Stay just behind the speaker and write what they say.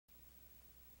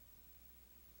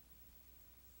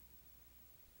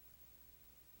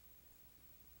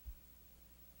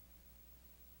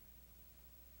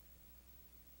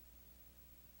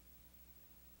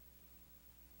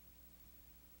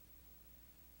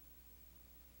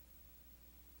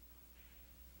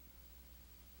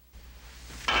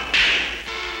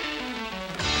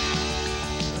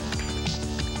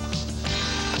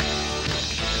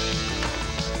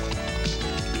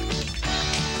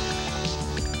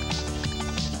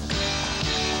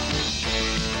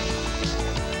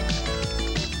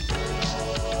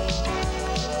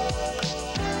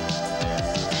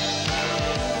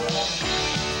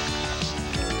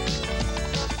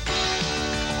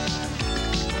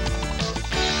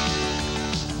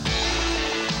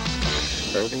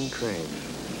Irving Crane,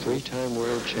 three-time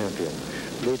world champion,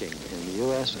 leading in the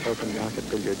U.S. Open Pocket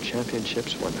Billiard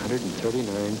Championships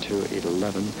 139 to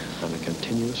 11 on a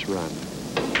continuous run.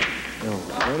 No,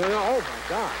 oh my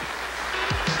God.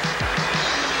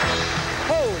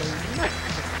 Holy man.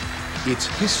 Its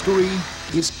history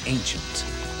is ancient.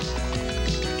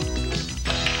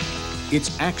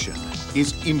 Its action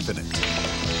is infinite.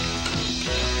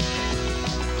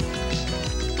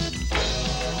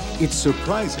 Its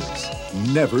surprises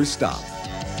never stop.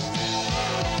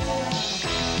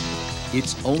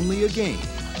 It's only a game,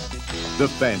 the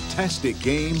fantastic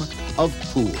game of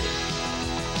pool.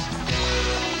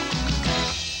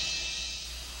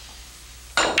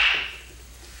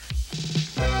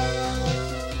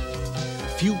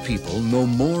 Few people know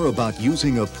more about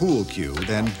using a pool cue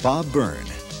than Bob Byrne.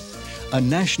 A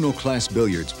national class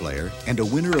billiards player and a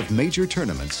winner of major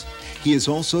tournaments, he is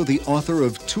also the author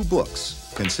of 2 books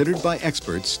considered by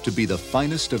experts to be the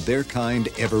finest of their kind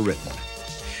ever written.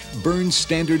 Byrne's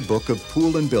Standard Book of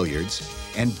Pool and Billiards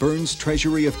and Byrne's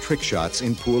Treasury of Trick Shots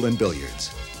in Pool and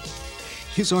Billiards.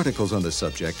 His articles on the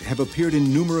subject have appeared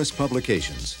in numerous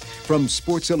publications, from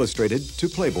Sports Illustrated to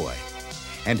Playboy.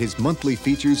 And his monthly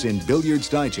features in Billiards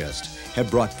Digest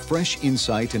have brought fresh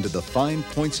insight into the fine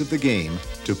points of the game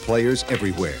to players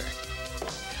everywhere.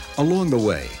 Along the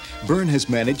way, Byrne has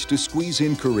managed to squeeze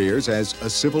in careers as a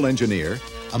civil engineer,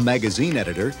 a magazine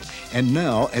editor, and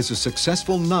now as a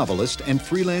successful novelist and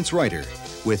freelance writer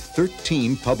with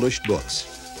 13 published books.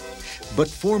 But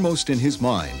foremost in his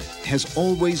mind has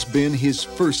always been his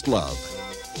first love,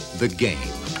 the game.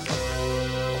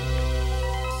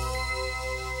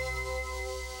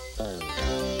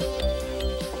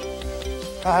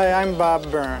 Hi, I'm Bob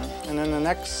Byrne, and in the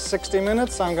next 60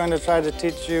 minutes I'm going to try to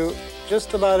teach you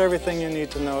just about everything you need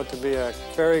to know to be a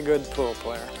very good pool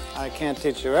player. I can't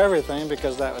teach you everything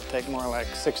because that would take more like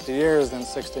 60 years than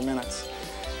 60 minutes,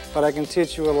 but I can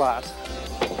teach you a lot.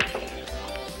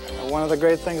 One of the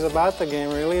great things about the game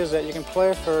really is that you can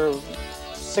play for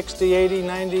 60, 80,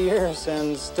 90 years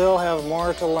and still have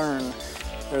more to learn.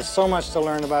 There's so much to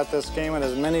learn about this game. It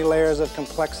has many layers of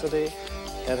complexity.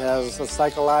 It has the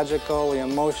psychological, the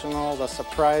emotional, the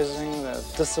surprising, the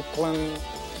discipline.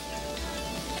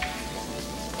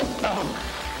 Oh,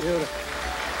 beautiful.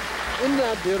 Isn't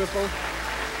that beautiful?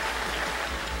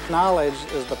 Knowledge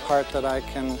is the part that I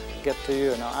can get to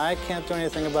you. Now, I can't do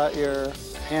anything about your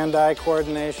hand-eye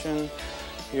coordination,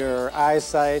 your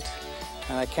eyesight,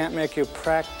 and I can't make you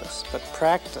practice, but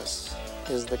practice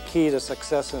is the key to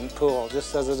success in pool,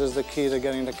 just as it is the key to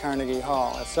getting to Carnegie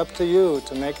Hall. It's up to you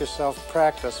to make yourself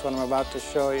practice what I'm about to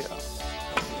show you.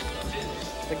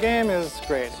 The game is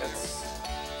great. It's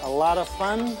a lot of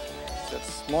fun.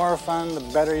 It's more fun the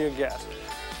better you get.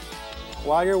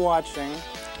 While you're watching,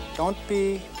 don't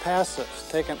be passive.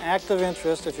 Take an active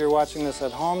interest. If you're watching this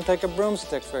at home, take a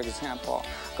broomstick, for example.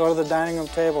 Go to the dining room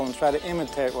table and try to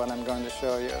imitate what I'm going to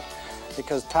show you.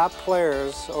 Because top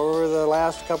players over the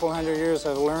last couple hundred years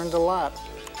have learned a lot.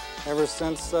 Ever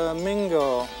since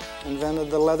Mingo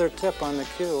invented the leather tip on the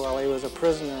cue while he was a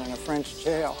prisoner in a French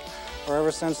jail. Or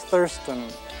ever since Thurston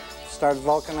started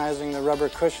vulcanizing the rubber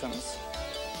cushions.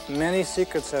 Many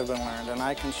secrets have been learned, and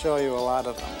I can show you a lot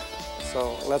of them.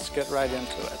 So let's get right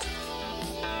into it.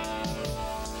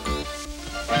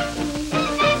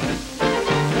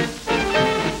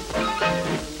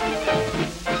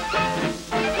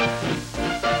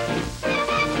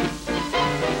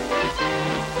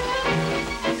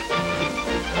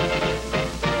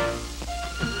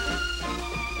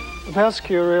 The best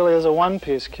cue really is a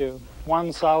one-piece cue,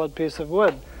 one solid piece of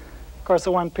wood. Of course,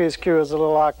 the one-piece cue is a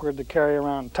little awkward to carry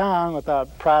around town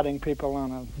without prodding people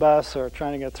on a bus or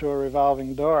trying to get through a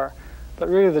revolving door. But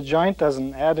really, the joint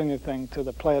doesn't add anything to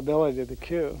the playability of the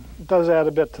cue. It does add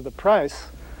a bit to the price.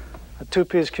 A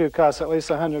two-piece cue costs at least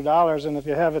 $100, and if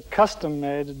you have it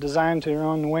custom-made, designed to your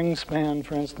own wingspan,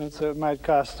 for instance, it might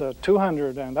cost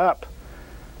 $200 and up.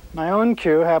 My own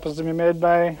cue happens to be made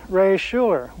by Ray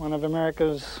Schuler, one of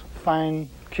America's fine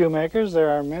cue makers. There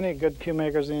are many good cue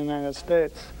makers in the United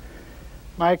States.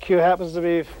 My cue happens to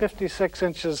be 56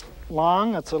 inches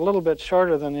long. It's a little bit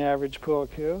shorter than the average pool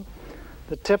cue.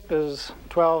 The tip is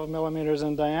 12 millimeters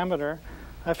in diameter.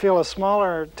 I feel a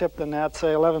smaller tip than that,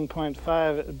 say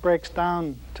 11.5, it breaks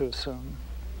down too soon.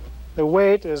 The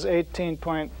weight is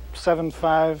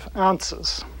 18.75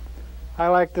 ounces. I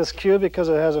like this cue because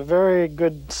it has a very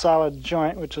good solid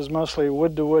joint, which is mostly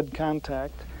wood-to-wood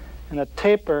contact, and a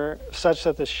taper such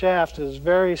that the shaft is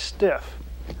very stiff.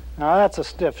 Now that's a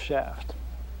stiff shaft.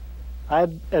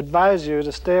 I'd advise you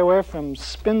to stay away from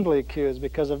spindly cues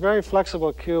because a very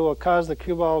flexible cue will cause the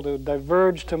cue ball to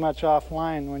diverge too much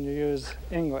offline when you use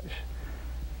English.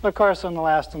 Of course, in the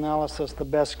last analysis, the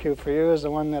best cue for you is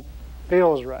the one that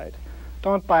feels right.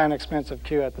 Don't buy an expensive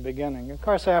cue at the beginning. Of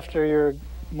course, after you're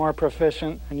more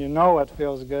proficient and you know what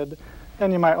feels good,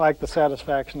 then you might like the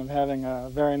satisfaction of having a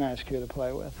very nice cue to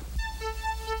play with.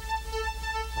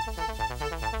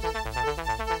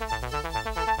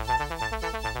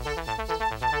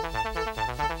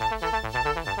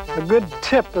 A good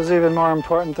tip is even more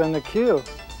important than the cue.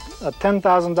 A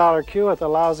 $10,000 cue with a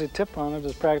lousy tip on it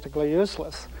is practically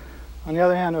useless. On the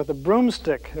other hand, with a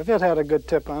broomstick, if it had a good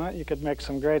tip on it, you could make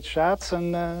some great shots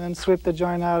and sweep the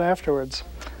joint out afterwards.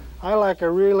 I like a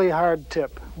really hard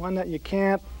tip, one that you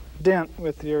can't dent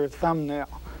with your thumbnail.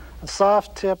 A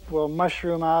soft tip will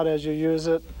mushroom out as you use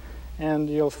it, and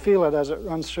you'll feel it as it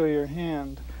runs through your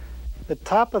hand. The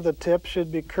top of the tip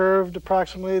should be curved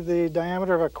approximately the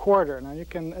diameter of a quarter. Now, you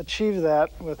can achieve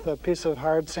that with a piece of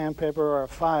hard sandpaper or a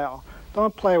file.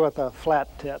 Don't play with a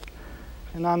flat tip.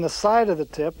 And on the side of the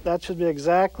tip, that should be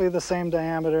exactly the same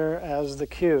diameter as the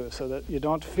cue, so that you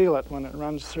don't feel it when it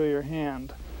runs through your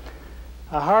hand.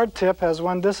 A hard tip has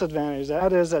one disadvantage.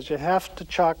 That is that you have to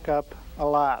chalk up a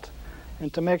lot.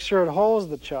 And to make sure it holds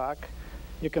the chalk,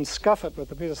 you can scuff it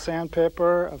with a piece of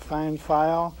sandpaper, a fine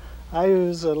file. I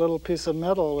use a little piece of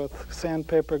metal with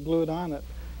sandpaper glued on it.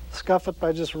 Scuff it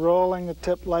by just rolling the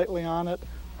tip lightly on it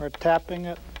or tapping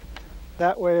it.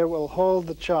 That way it will hold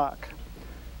the chalk.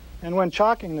 And when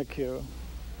chalking the cue,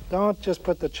 don't just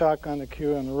put the chalk on the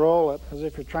cue and roll it as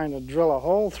if you're trying to drill a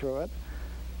hole through it.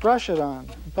 Brush it on.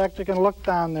 In fact, you can look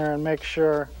down there and make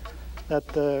sure that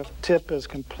the tip is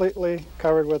completely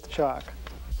covered with chalk.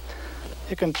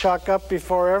 You can chalk up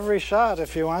before every shot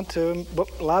if you want to.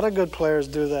 A lot of good players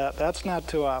do that. That's not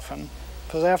too often.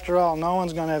 Because after all, no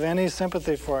one's going to have any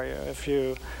sympathy for you if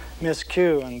you miss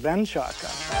cue and then chalk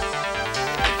up.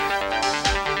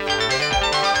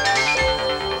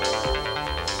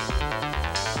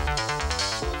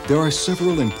 There are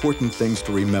several important things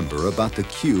to remember about the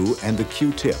cue and the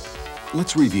cue tip.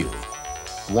 Let's review.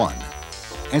 1.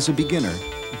 As a beginner,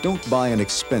 don't buy an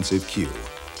expensive cue.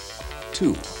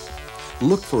 2.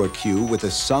 Look for a cue with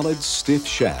a solid, stiff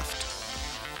shaft.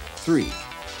 3.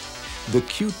 The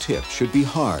cue tip should be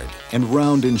hard and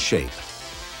round in shape.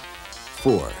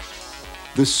 4.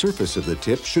 The surface of the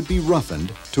tip should be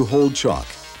roughened to hold chalk.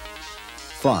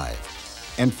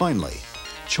 5. And finally,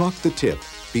 chalk the tip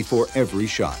before every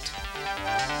shot.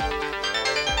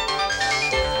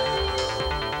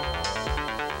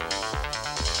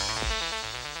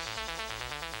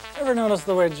 Ever notice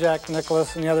the way Jack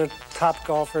Nicklaus and the other top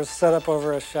golfers set up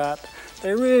over a shot?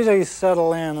 They really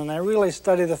settle in and they really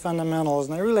study the fundamentals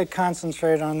and they really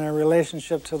concentrate on their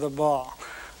relationship to the ball.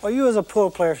 Well, you as a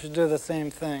pool player should do the same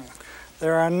thing.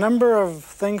 There are a number of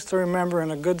things to remember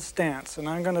in a good stance, and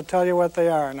I'm going to tell you what they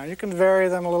are. Now, you can vary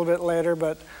them a little bit later,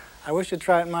 but I wish you'd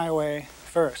try it my way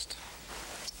first.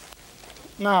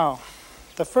 Now,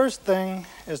 the first thing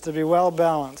is to be well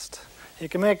balanced. You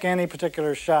can make any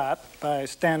particular shot by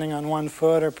standing on one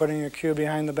foot or putting your cue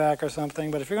behind the back or something,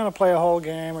 but if you're going to play a whole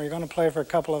game or you're going to play for a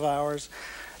couple of hours,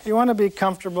 you want to be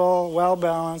comfortable, well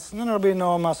balanced, and then there'll be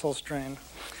no muscle strain.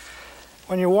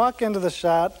 When you walk into the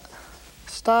shot,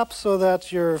 stop so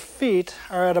that your feet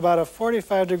are at about a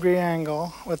 45-degree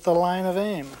angle with the line of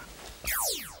aim.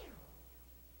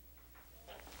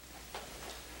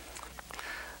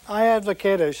 I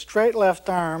advocate a straight left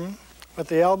arm with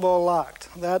the elbow locked.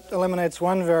 That eliminates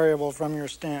one variable from your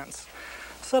stance.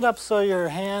 Set up so your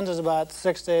hand is about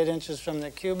 6 to 8 inches from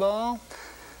the cue ball.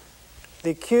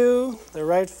 The cue, the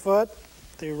right foot,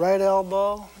 the right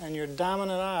elbow, and your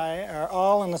dominant eye are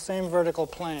all in the same vertical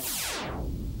plane.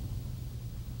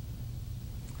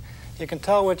 You can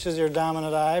tell which is your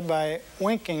dominant eye by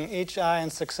winking each eye in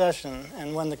succession.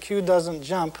 And when the cue doesn't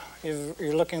jump,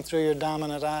 you're looking through your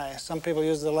dominant eye. Some people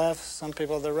use the left, some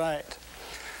people the right.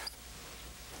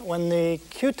 When the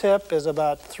cue tip is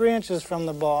about 3 inches from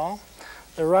the ball,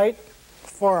 the right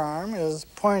forearm is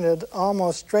pointed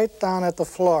almost straight down at the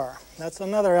floor. That's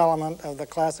another element of the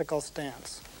classical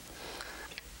stance.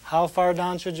 How far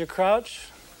down should you crouch?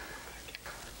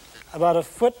 About a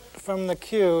foot from the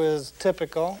cue is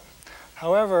typical.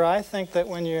 However, I think that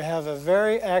when you have a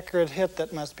very accurate hit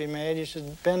that must be made, you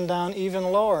should bend down even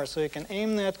lower so you can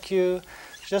aim that cue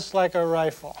just like a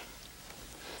rifle.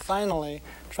 Finally,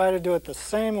 try to do it the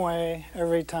same way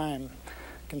every time.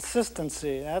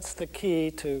 Consistency, that's the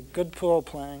key to good pool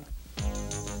playing.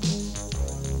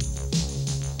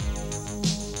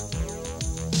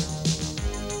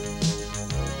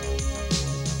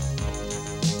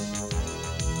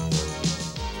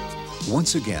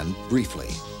 Once again, briefly,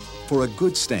 for a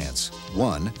good stance,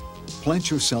 1,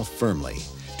 plant yourself firmly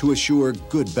to assure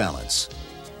good balance.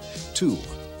 2,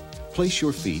 Place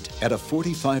your feet at a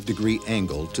 45-degree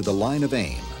angle to the line of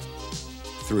aim.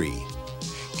 3.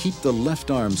 Keep the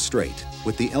left arm straight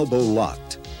with the elbow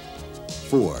locked.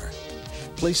 4.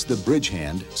 Place the bridge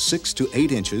hand 6 to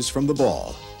 8 inches from the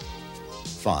ball.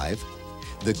 5.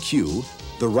 The cue,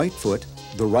 the right foot,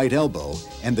 the right elbow,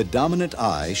 and the dominant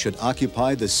eye should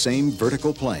occupy the same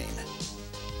vertical plane.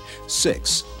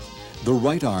 6. The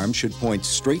right arm should point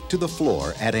straight to the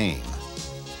floor at aim.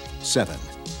 7.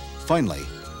 Finally,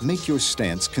 make your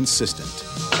stance consistent.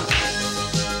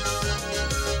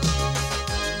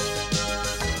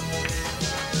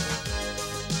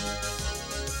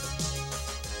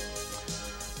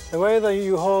 The way that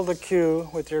you hold the cue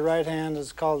with your right hand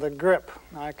is called a grip.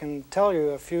 Now, I can tell you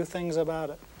a few things about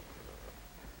it.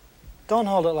 Don't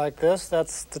hold it like this,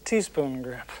 that's the teaspoon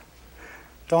grip.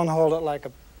 Don't hold it like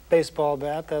a baseball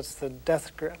bat, that's the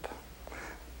death grip.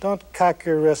 Don't cock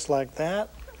your wrist like that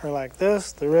or like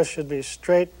this, the wrist should be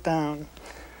straight down.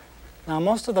 Now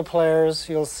most of the players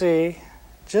you'll see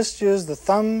just use the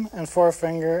thumb and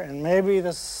forefinger and maybe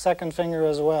the second finger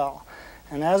as well.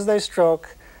 And as they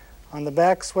stroke, on the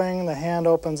back swing the hand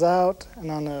opens out,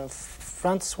 and on the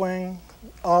front swing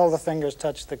all the fingers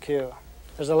touch the cue.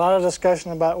 There's a lot of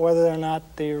discussion about whether or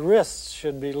not the wrists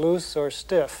should be loose or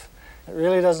stiff. It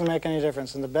really doesn't make any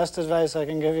difference, and the best advice I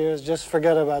can give you is just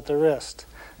forget about the wrist.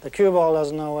 The cue ball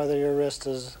doesn't know whether your wrist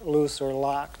is loose or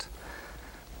locked.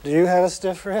 Do you have a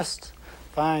stiff wrist?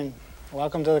 Fine.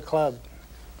 Welcome to the club.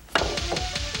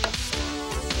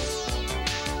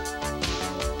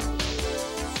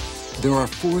 There are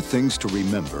 4 things to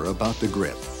remember about the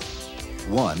grip.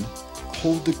 1.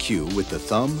 Hold the cue with the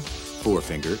thumb,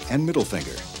 forefinger, and middle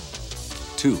finger.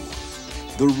 2.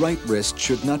 The right wrist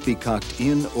should not be cocked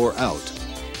in or out,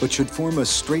 but should form a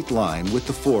straight line with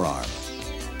the forearm.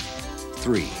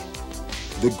 3.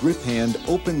 The grip hand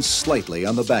opens slightly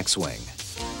on the backswing.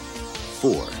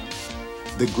 4.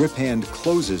 The grip hand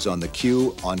closes on the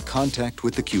cue on contact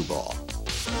with the cue ball.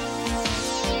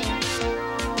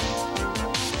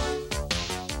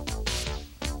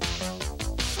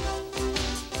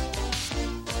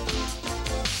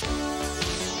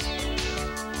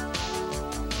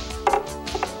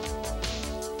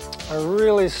 A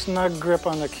really snug grip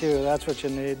on the cue, that's what you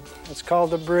need. It's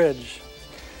called a bridge.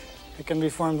 It can be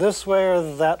formed this way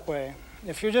or that way.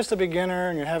 If you're just a beginner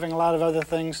and you're having a lot of other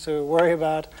things to worry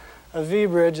about, a V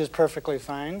bridge is perfectly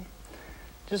fine.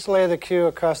 Just lay the cue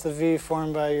across the V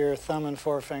formed by your thumb and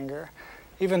forefinger.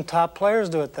 Even top players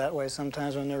do it that way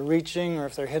sometimes when they're reaching or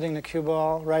if they're hitting the cue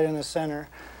ball right in the center.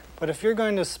 But if you're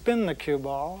going to spin the cue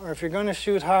ball or if you're going to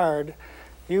shoot hard,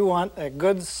 you want a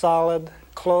good, solid,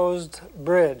 closed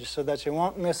bridge so that you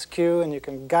won't miss cue and you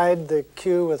can guide the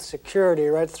cue with security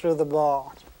right through the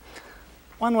ball.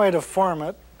 One way to form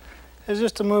it is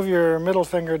just to move your middle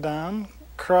finger down,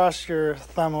 cross your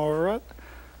thumb over it,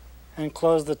 and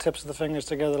close the tips of the fingers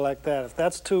together like that. If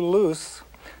that's too loose,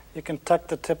 you can tuck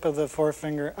the tip of the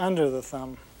forefinger under the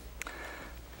thumb.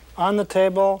 On the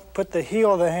table, put the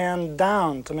heel of the hand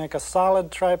down to make a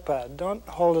solid tripod. Don't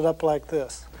hold it up like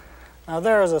this. Now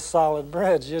there is a solid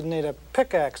bridge. You'd need a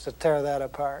pickaxe to tear that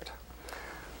apart.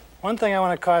 One thing I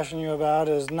want to caution you about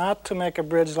is not to make a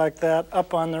bridge like that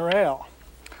up on the rail,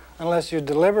 unless you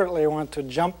deliberately want to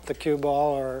jump the cue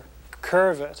ball or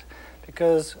curve it.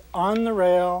 Because on the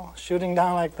rail, shooting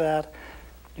down like that,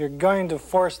 you're going to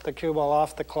force the cue ball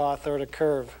off the cloth or to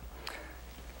curve.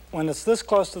 When it's this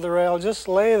close to the rail, just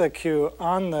lay the cue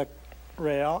on the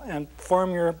rail and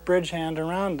form your bridge hand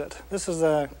around it. This is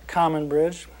a common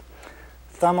bridge.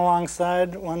 Thumb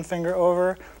alongside, one finger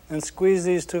over, and squeeze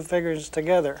these 2 fingers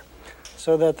together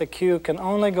so that the cue can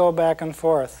only go back and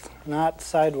forth, not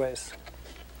sideways.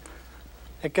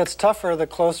 It gets tougher the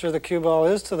closer the cue ball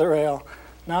is to the rail.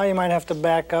 Now you might have to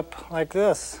back up like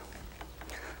this.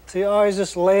 So you always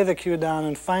just lay the cue down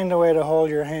and find a way to hold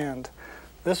your hand.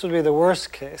 This would be the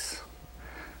worst case.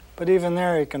 But even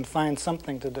there you can find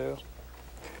something to do.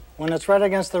 When it's right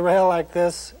against the rail like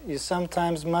this, you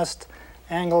sometimes must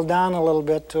angle down a little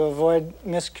bit to avoid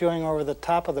miscuing over the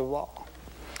top of the ball.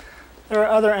 There are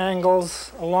other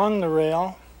angles along the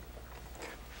rail,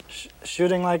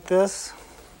 shooting like this,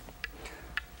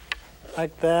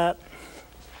 like that,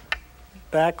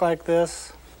 back like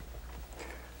this.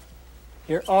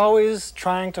 You're always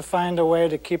trying to find a way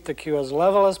to keep the cue as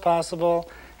level as possible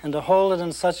and to hold it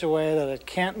in such a way that it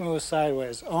can't move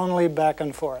sideways, only back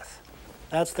and forth.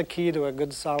 That's the key to a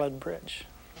good solid bridge.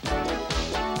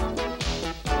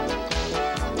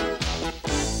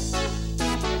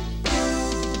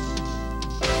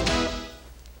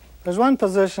 There's one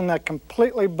position that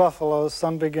completely buffaloes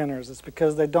some beginners. It's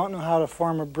because they don't know how to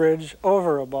form a bridge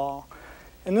over a ball.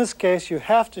 In this case, you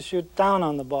have to shoot down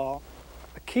on the ball.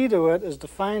 The key to it is to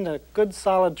find a good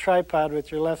solid tripod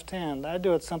with your left hand. I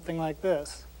do it something like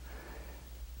this.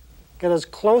 Get as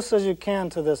close as you can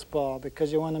to this ball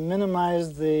because you want to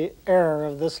minimize the error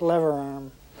of this lever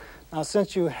arm. Now,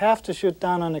 since you have to shoot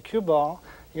down on the cue ball,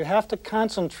 you have to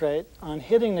concentrate on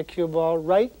hitting the cue ball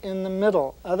right in the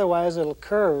middle. Otherwise, it'll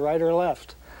curve right or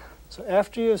left. So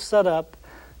after you've set up,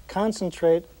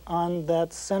 concentrate on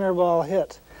that center ball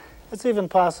hit. It's even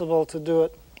possible to do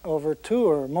it over 2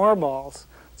 or more balls.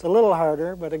 It's a little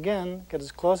harder, but again, get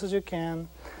as close as you can,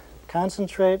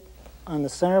 concentrate on the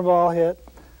center ball hit,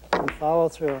 and follow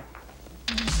through.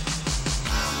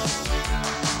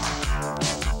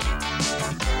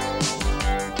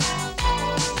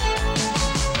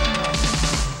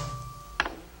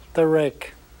 The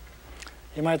rake.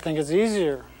 You might think it's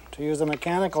easier to use a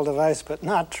mechanical device, but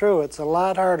not true. It's a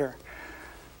lot harder.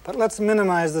 But let's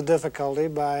minimize the difficulty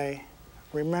by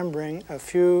remembering a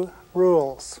few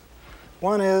rules.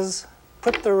 One is,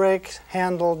 put the rake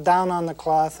handle down on the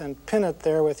cloth and pin it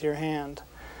there with your hand.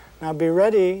 Now be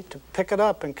ready to pick it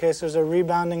up in case there's a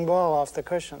rebounding ball off the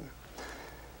cushion.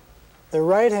 The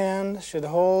right hand should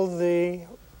hold the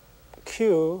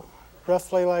cue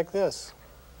roughly like this.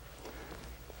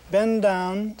 Bend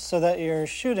down so that you're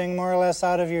shooting more or less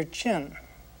out of your chin.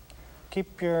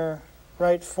 Keep your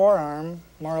right forearm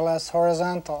more or less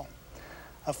horizontal.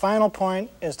 A final point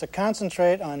is to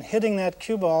concentrate on hitting that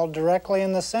cue ball directly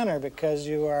in the center because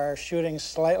you are shooting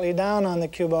slightly down on the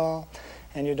cue ball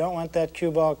and you don't want that cue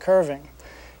ball curving.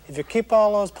 If you keep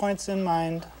all those points in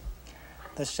mind,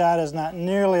 the shot is not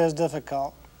nearly as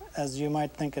difficult as you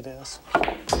might think it is.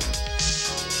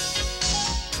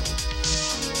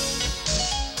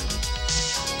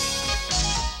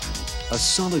 A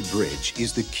solid bridge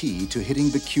is the key to hitting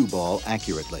the cue ball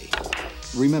accurately.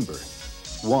 Remember,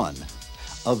 1.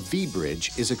 A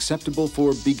V-bridge is acceptable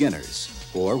for beginners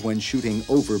or when shooting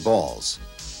over balls.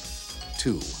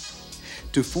 2.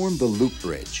 To form the loop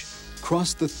bridge,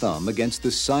 cross the thumb against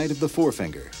the side of the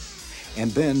forefinger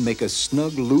and then make a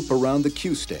snug loop around the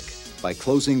cue stick by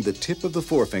closing the tip of the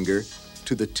forefinger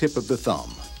to the tip of the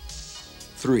thumb.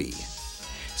 3.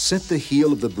 Set the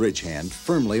heel of the bridge hand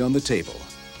firmly on the table.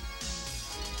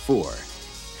 4.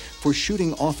 For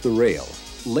shooting off the rail,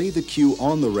 lay the cue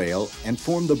on the rail and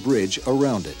form the bridge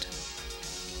around it.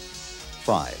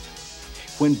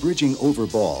 5. When bridging over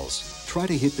balls, try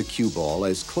to hit the cue ball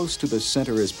as close to the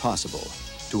center as possible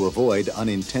to avoid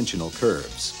unintentional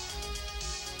curves.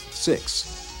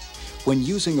 6. When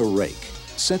using a rake,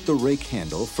 set the rake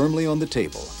handle firmly on the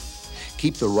table.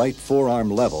 Keep the right forearm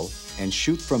level and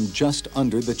shoot from just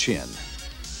under the chin.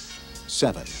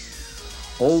 7.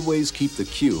 Always keep the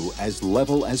cue as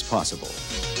level as possible.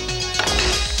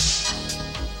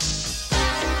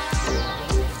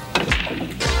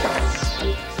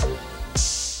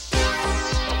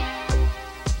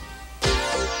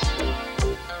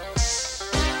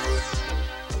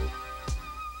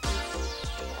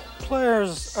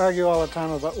 Players argue all the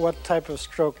time about what type of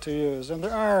stroke to use, and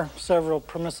there are several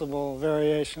permissible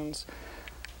variations.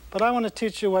 But I want to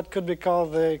teach you what could be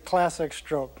called the classic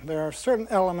stroke. There are certain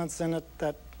elements in it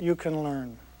that you can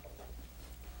learn.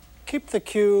 Keep the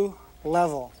cue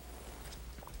level,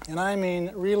 and I mean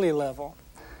really level.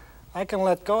 I can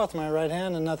let go with my right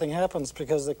hand and nothing happens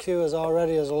because the cue is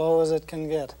already as low as it can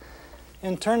get.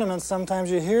 In tournaments, sometimes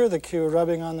you hear the cue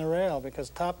rubbing on the rail because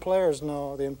top players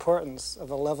know the importance of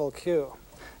a level cue.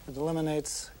 It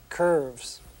eliminates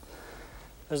curves.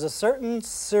 There's a certain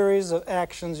series of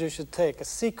actions you should take, a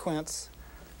sequence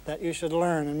that you should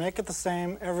learn, and make it the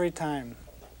same every time.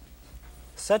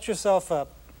 Set yourself up.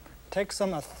 Take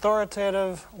some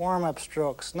authoritative warm-up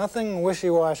strokes. Nothing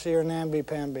wishy-washy or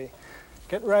namby-pamby.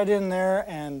 Get right in there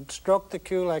and stroke the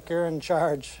cue like you're in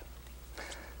charge.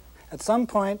 At some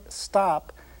point,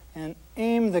 stop and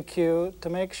aim the cue to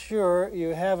make sure you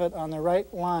have it on the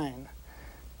right line.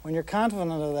 When you're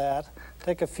confident of that,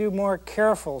 take a few more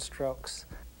careful strokes.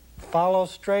 Follow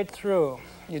straight through.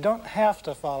 You don't have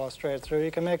to follow straight through.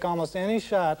 You can make almost any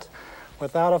shot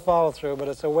without a follow-through, but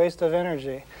it's a waste of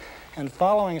energy. And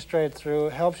following straight through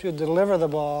helps you deliver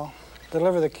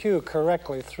the cue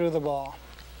correctly through the ball.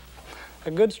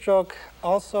 A good stroke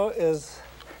also is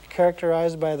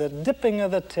characterized by the dipping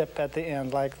of the tip at the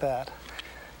end, like that.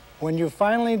 When you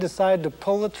finally decide to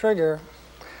pull the trigger,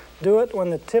 do it when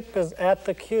the tip is at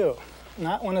the cue,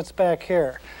 not when it's back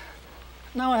here.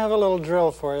 Now I have a little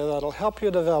drill for you that'll help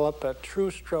you develop a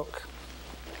true stroke.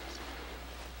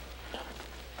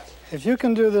 If you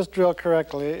can do this drill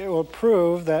correctly, it will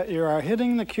prove that you are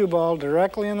hitting the cue ball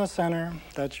directly in the center,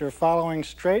 that you're following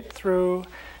straight through,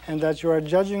 and that you are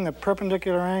judging the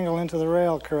perpendicular angle into the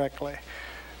rail correctly.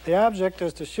 The object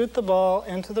is to shoot the ball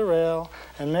into the rail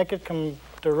and make it come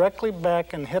directly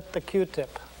back and hit the cue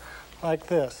tip, like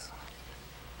this.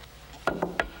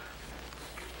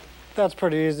 That's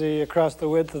pretty easy across the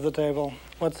width of the table.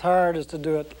 What's hard is to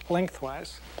do it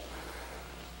lengthwise.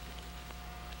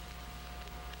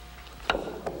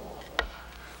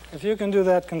 If you can do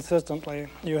that consistently,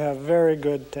 you have very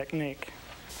good technique.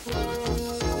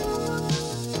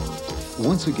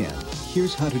 Once again,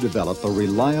 here's how to develop a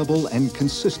reliable and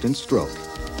consistent stroke.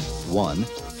 1.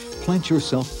 Plant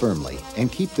yourself firmly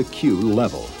and keep the cue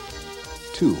level.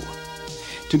 2.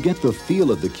 To get the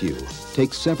feel of the cue,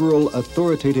 take several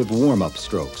authoritative warm-up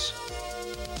strokes.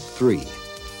 3.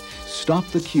 Stop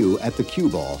the cue at the cue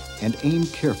ball and aim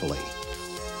carefully.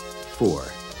 4.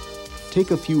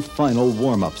 Take a few final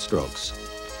warm-up strokes.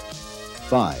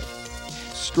 5.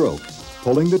 Stroke,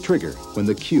 pulling the trigger when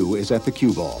the cue is at the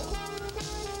cue ball.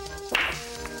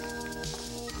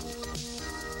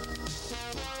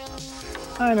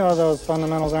 I know those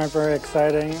fundamentals aren't very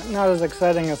exciting, not as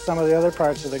exciting as some of the other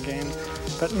parts of the game,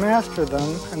 but master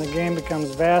them and the game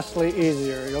becomes vastly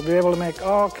easier. You'll be able to make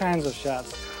all kinds of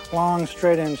shots, long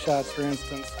straight-in shots, for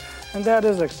instance, and that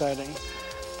is exciting.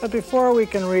 But before we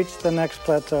can reach the next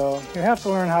plateau, you have to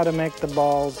learn how to make the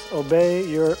balls obey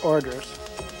your orders.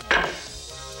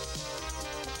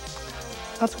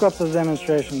 Let's go up to the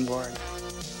demonstration board.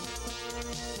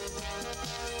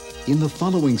 In the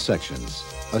following sections,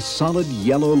 a solid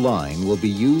yellow line will be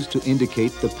used to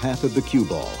indicate the path of the cue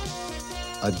ball.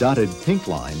 A dotted pink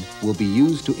line will be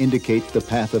used to indicate the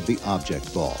path of the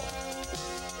object ball.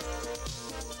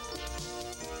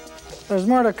 There's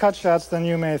more to cut shots than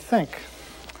you may think.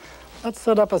 Let's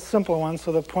set up a simple one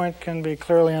so the point can be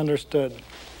clearly understood.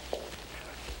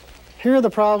 Here the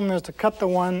problem is to cut the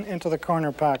one into the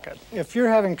corner pocket. If you're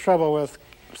having trouble with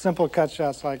simple cut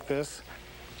shots like this,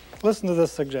 listen to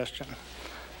this suggestion.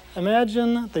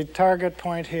 Imagine the target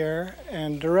point here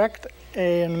and direct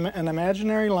an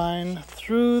imaginary line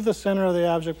through the center of the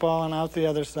object ball and out the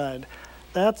other side.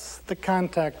 That's the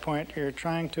contact point you're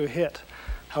trying to hit.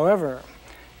 However,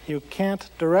 you can't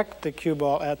direct the cue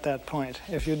ball at that point.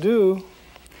 If you do,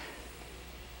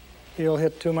 you'll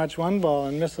hit too much one ball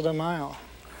and miss it a mile.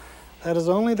 That is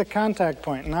only the contact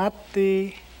point, not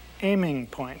the aiming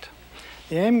point.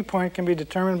 The aiming point can be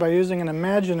determined by using an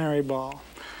imaginary ball.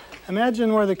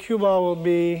 Imagine where the cue ball will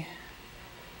be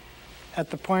at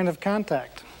the point of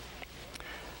contact.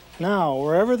 Now,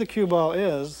 wherever the cue ball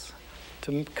is,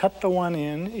 to cut the one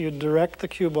in, you direct the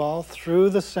cue ball through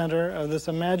the center of this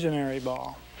imaginary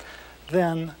ball.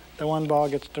 Then the one ball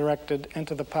gets directed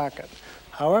into the pocket.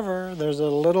 However, there's a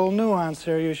little nuance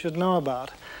here you should know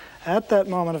about. At that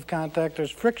moment of contact, there's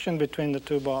friction between the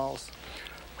two balls,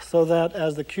 so that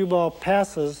as the cue ball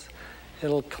passes,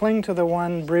 it'll cling to the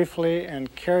one briefly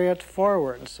and carry it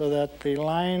forward, so that the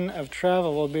line of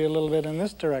travel will be a little bit in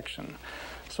this direction.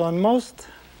 So in most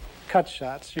cut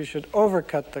shots, you should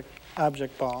overcut the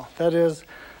object ball. That is,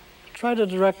 try to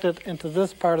direct it into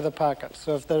this part of the pocket.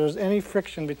 So if there's any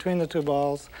friction between the two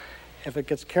balls, if it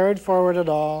gets carried forward at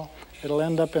all, it'll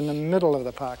end up in the middle of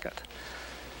the pocket.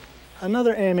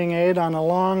 Another aiming aid on a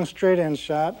long straight-in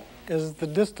shot is the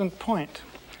distant point.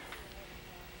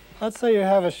 Let's say you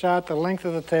have a shot the length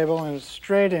of the table and it's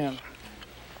straight in.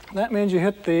 That means you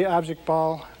hit the object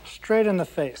ball straight in the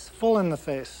face, full in the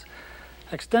face.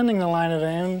 Extending the line of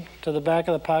aim to the back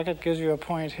of the pocket gives you a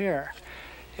point here.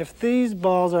 If these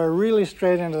balls are really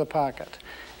straight into the pocket,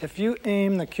 if you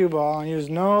aim the cue ball and use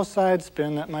no side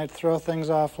spin that might throw things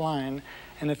offline,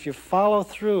 and if you follow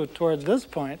through toward this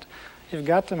point, you've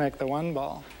got to make the one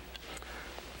ball.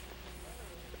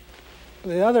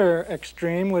 The other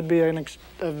extreme would be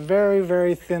a very,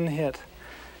 very thin hit.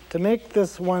 To make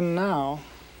this one now,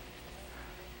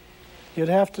 you'd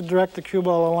have to direct the cue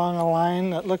ball along a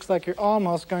line that looks like you're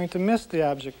almost going to miss the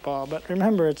object ball. But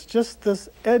remember, it's just this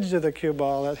edge of the cue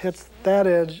ball that hits that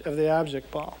edge of the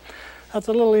object ball. That's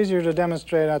a little easier to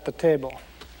demonstrate at the table.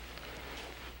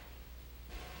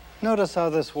 Notice how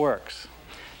this works.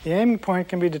 The aiming point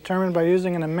can be determined by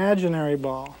using an imaginary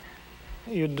ball.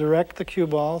 You direct the cue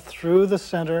ball through the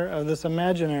center of this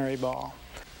imaginary ball.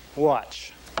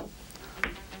 Watch.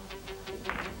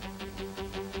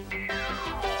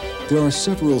 There are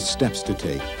several steps to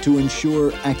take to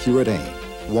ensure accurate aim.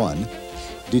 1.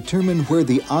 Determine where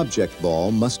the object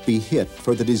ball must be hit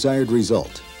for the desired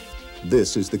result.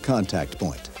 This is the contact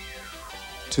point.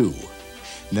 2.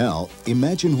 Now,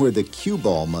 imagine where the cue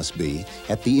ball must be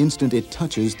at the instant it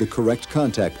touches the correct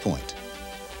contact point.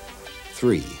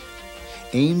 3.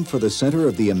 Aim for the center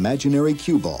of the imaginary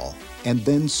cue ball and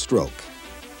then stroke.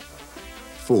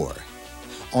 4.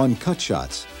 On cut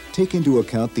shots, take into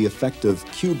account the effect of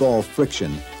cue ball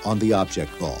friction on the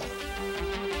object ball.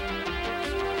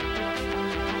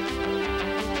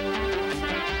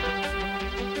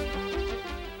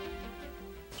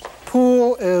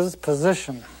 Pool is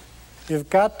position. You've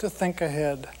got to think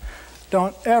ahead.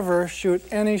 Don't ever shoot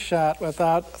any shot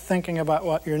without thinking about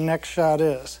what your next shot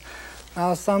is.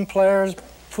 Now, some players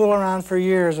fool around for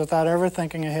years without ever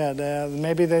thinking ahead.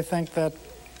 Maybe they think that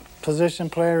position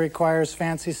play requires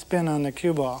fancy spin on the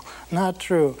cue ball. Not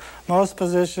true. Most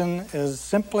position is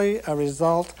simply a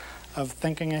result of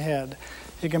thinking ahead.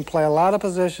 You can play a lot of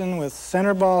position with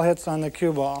center ball hits on the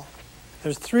cue ball.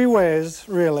 There's 3 ways,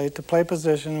 really, to play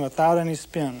position without any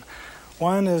spin.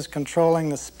 One is controlling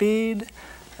the speed,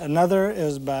 another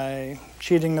is by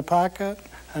cheating the pocket,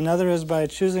 another is by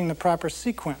choosing the proper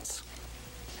sequence.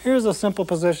 Here's a simple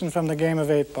position from the game of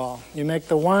 8-ball. You make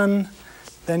the 1,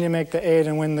 then you make the 8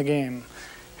 and win the game.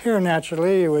 Here,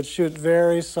 naturally, you would shoot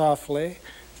very softly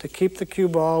to keep the cue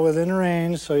ball within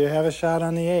range so you have a shot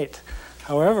on the 8.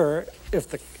 However, if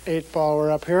the 8-ball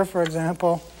were up here, for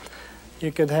example,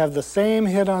 you could have the same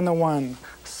hit on the 1,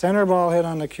 center ball hit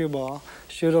on the cue ball,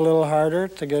 shoot a little harder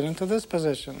to get into this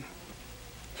position.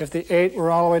 If the 8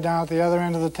 were all the way down at the other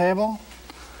end of the table,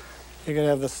 you could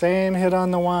have the same hit on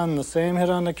the 1, the same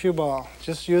hit on the cue ball.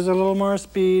 Just use a little more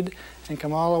speed and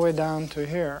come all the way down to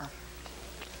here.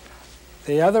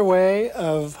 The other way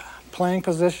of playing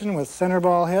position with center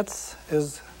ball hits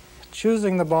is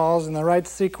choosing the balls in the right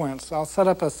sequence. I'll set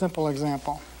up a simple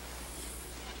example.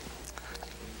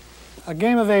 A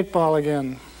game of 8-ball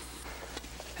again.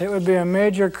 It would be a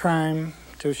major crime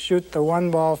to shoot the 1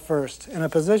 ball first. In a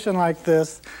position like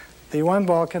this, the 1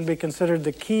 ball can be considered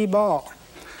the key ball.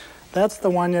 That's the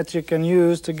one that you can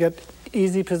use to get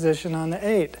easy position on the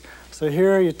 8. So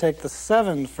here you take the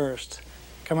 7 first,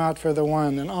 come out for the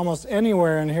 1, and almost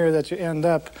anywhere in here that you end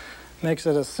up makes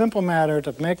it a simple matter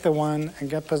to make the 1 and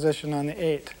get position on the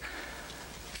 8.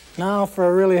 Now for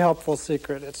a really helpful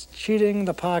secret. It's cheating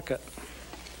the pocket.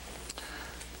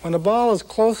 When the ball is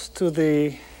close to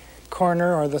the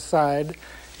corner or the side,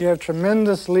 you have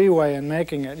tremendous leeway in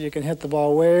making it. You can hit the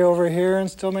ball way over here and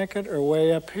still make it, or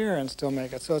way up here and still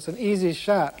make it. So it's an easy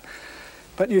shot.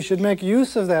 But you should make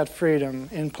use of that freedom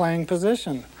in playing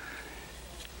position.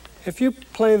 If you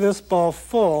play this ball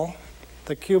full,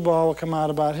 the cue ball will come out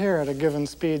about here at a given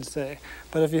speed, say.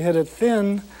 But if you hit it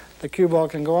thin, the cue ball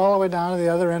can go all the way down to the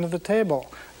other end of the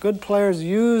table. Good players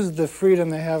use the freedom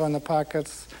they have on the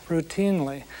pockets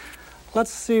routinely.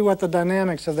 Let's see what the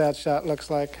dynamics of that shot looks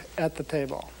like at the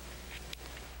table.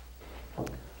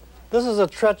 This is a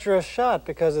treacherous shot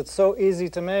because it's so easy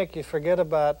to make, you forget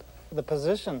about the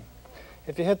position.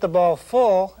 If you hit the ball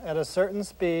full at a certain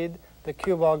speed, the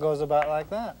cue ball goes about like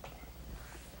that.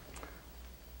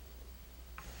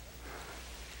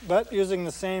 But using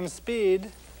the same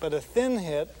speed, but a thin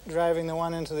hit, driving the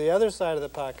 1 into the other side of the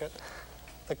pocket,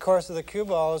 the course of the cue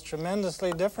ball is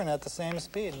tremendously different at the same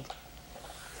speed.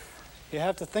 You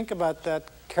have to think about that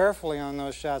carefully on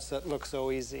those shots that look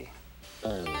so easy.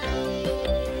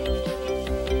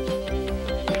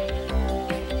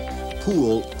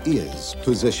 Pool is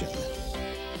position.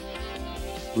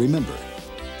 Remember,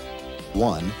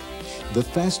 1, the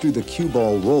faster the cue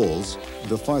ball rolls,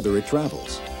 the farther it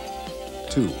travels.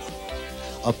 2,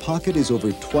 a pocket is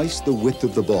over twice the width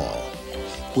of the ball.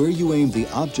 Where you aim the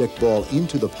object ball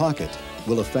into the pocket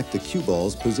will affect the cue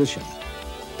ball's position.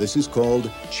 This is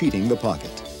called cheating the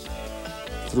pocket.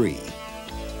 3,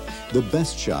 the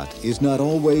best shot is not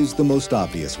always the most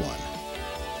obvious one.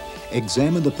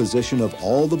 Examine the position of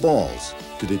all the balls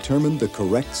to determine the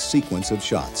correct sequence of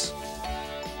shots.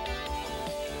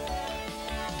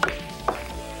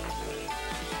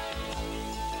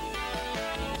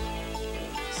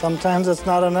 Sometimes it's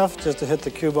not enough just to hit the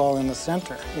cue ball in the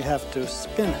center. You have to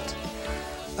spin it.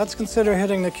 Let's consider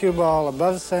hitting the cue ball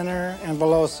above center and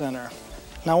below center.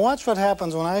 Now watch what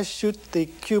happens when I shoot the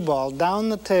cue ball down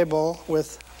the table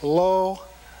with low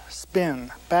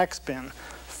spin, backspin.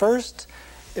 First,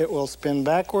 it will spin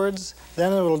backwards,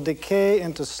 then it will decay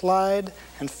into slide,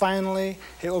 and finally,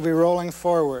 it will be rolling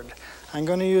forward. I'm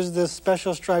going to use this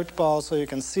special striped ball so you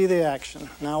can see the action.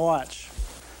 Now watch.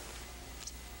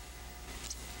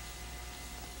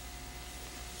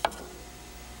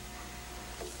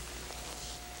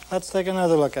 Let's take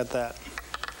another look at that.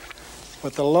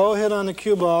 With the low hit on the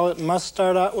cue ball, it must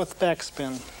start out with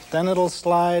backspin. Then it'll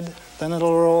slide, then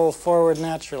it'll roll forward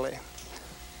naturally.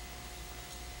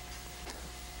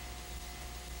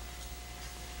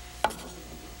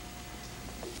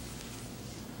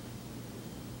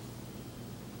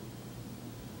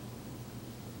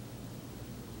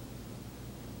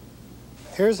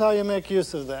 Here's how you make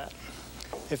use of that.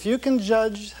 If you can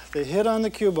judge the hit on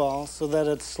the cue ball so that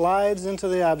it slides into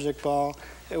the object ball,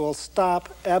 it will stop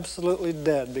absolutely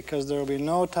dead because there will be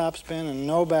no topspin and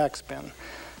no backspin.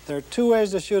 There are two ways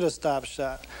to shoot a stop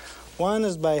shot. One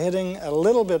is by hitting a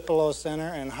little bit below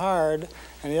center and hard,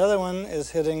 and the other one is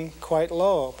hitting quite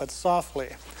low but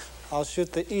softly. I'll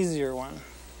shoot the easier one.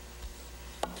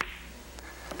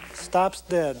 Stops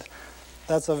dead.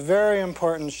 That's a very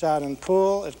important shot in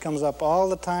pool. It comes up all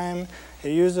the time. You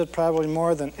use it probably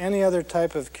more than any other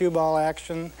type of cue ball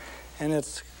action, and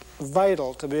it's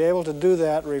vital to be able to do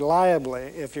that reliably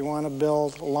if you want to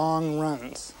build long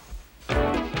runs.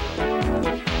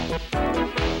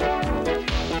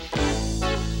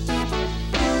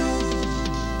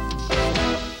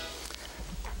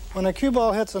 When a cue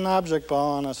ball hits an object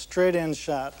ball on a straight-in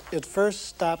shot, it first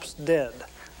stops dead.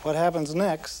 What happens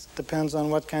next depends on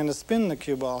what kind of spin the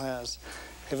cue ball has.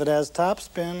 If it has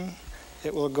topspin,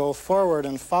 it will go forward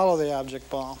and follow the object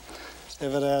ball.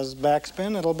 If it has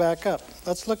backspin, it'll back up.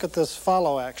 Let's look at this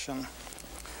follow action.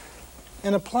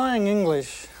 In applying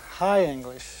English, high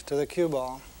English, to the cue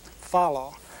ball,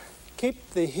 follow,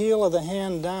 keep the heel of the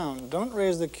hand down. Don't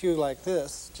raise the cue like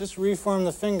this. Just reform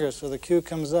the fingers so the cue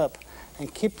comes up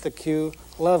and keep the cue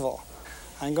level.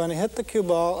 I'm going to hit the cue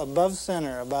ball above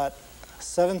center, about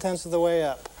 7/10 of the way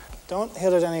up. Don't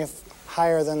hit it any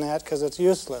higher than that because it's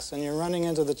useless and you're running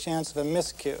into the chance of a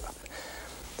miscue.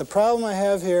 The problem I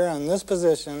have here on this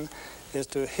position is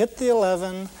to hit the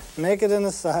 11, make it in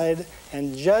the side,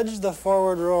 and judge the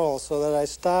forward roll so that I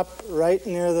stop right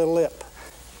near the lip.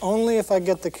 Only if I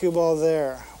get the cue ball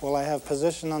there will I have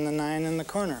position on the 9 in the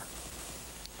corner.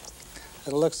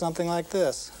 It'll look something like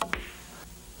this.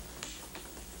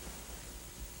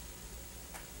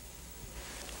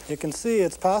 You can see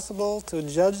it's possible to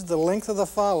judge the length of the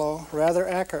follow rather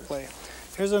accurately.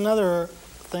 Here's another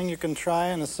thing you can try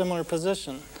in a similar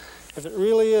position. If it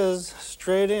really is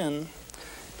straight in,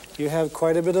 you have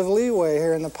quite a bit of leeway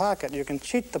here in the pocket. You can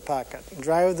cheat the pocket.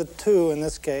 Drive the 2, in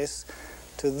this case,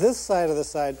 to this side of the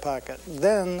side pocket.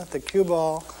 Then the cue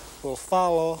ball will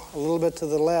follow a little bit to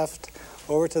the left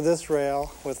over to this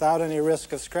rail without any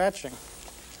risk of scratching.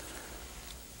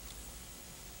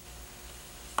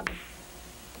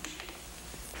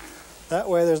 That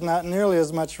way there's not nearly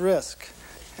as much risk.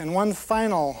 And one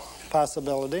final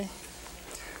possibility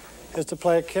is to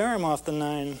play a carom off the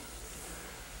 9.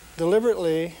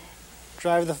 Deliberately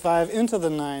drive the 5 into the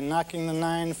 9, knocking the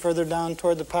 9 further down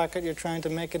toward the pocket you're trying to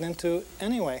make it into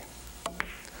anyway.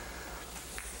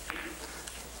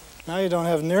 Now you don't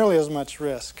have nearly as much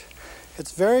risk.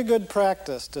 It's very good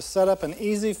practice to set up an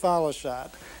easy follow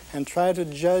shot and try to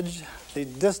judge the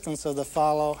distance of the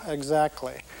follow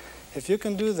exactly. If you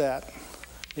can do that,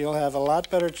 you'll have a lot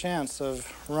better chance of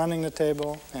running the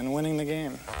table and winning the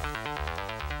game.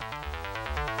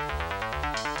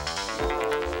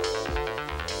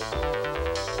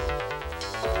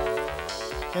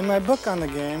 In my book on the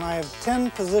game, I have 10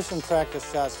 position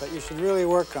practice shots that you should really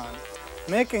work on.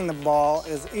 Making the ball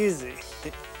is easy.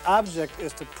 The object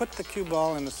is to put the cue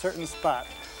ball in a certain spot.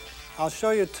 I'll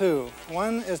show you two.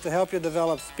 One is to help you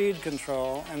develop speed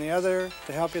control, and the other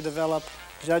to help you develop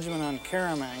judgment on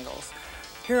carom angles.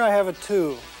 Here I have a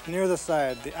 2 near the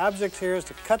side. The object here is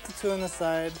to cut the 2 in the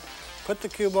side, put the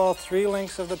cue ball 3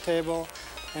 lengths of the table,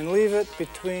 and leave it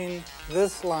between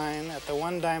this line at the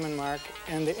 1 diamond mark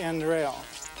and the end rail.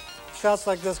 Shots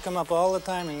like this come up all the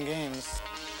time in games.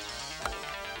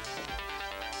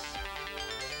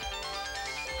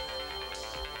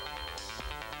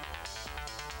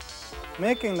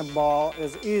 Making the ball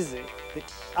is easy. The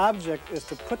object is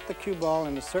to put the cue ball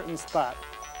in a certain spot.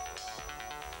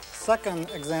 Second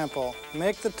example,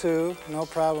 make the 2, no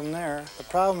problem there. The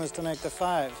problem is to make the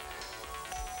 5.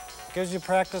 Gives you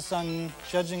practice on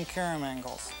judging carom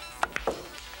angles.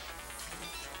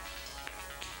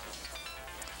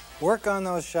 Work on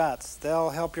those shots. They'll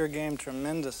help your game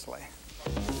tremendously.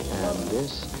 And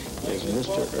this is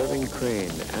Mr. Irving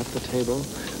Crane at the table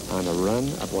on a run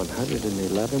of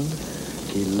 111.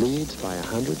 He leads by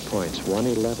 100 points,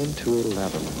 111 to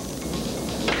 11.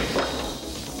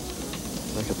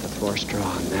 Look at the 4 straw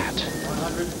on that.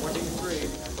 123.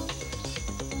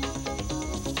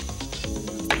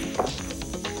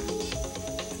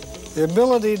 The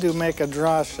ability to make a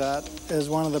draw shot is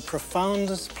one of the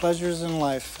profoundest pleasures in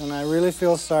life, and I really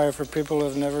feel sorry for people who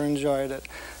have never enjoyed it.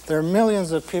 There are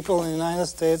millions of people in the United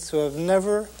States who have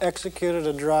never executed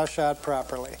a draw shot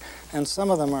properly, and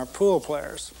some of them are pool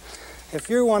players. If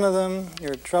you're one of them,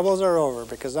 your troubles are over,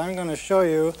 because I'm going to show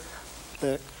you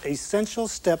the essential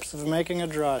steps of making a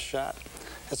draw shot.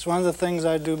 It's one of the things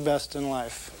I do best in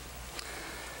life.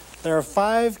 There are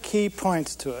 5 key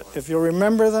points to it. If you'll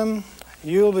remember them,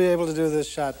 you'll be able to do this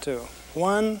shot too.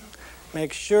 1,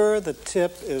 make sure the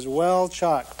tip is well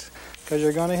chalked, because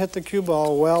you're going to hit the cue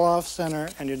ball well off center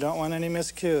and you don't want any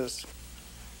miscues.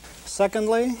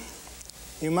 Secondly,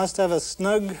 you must have a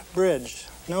snug bridge.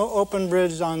 No open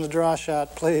bridge on the draw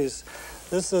shot, please.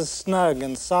 This is snug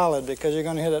and solid because you're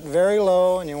going to hit it very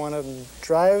low and you want to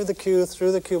drive the cue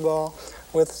through the cue ball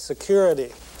with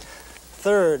security.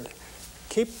 Third,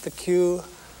 keep the cue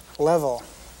level.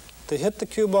 To hit the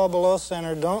cue ball below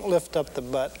center, don't lift up the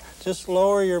butt. Just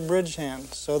lower your bridge hand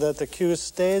so that the cue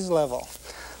stays level.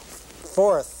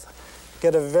 Fourth,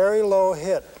 get a very low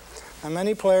hit. Now,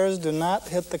 many players do not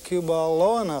hit the cue ball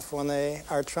low enough when they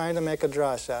are trying to make a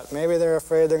draw shot. Maybe they're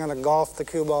afraid they're going to golf the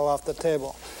cue ball off the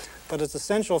table. But it's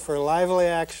essential for lively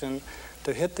action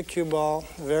to hit the cue ball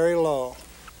very low.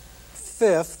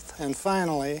 Fifth, and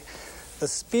finally, the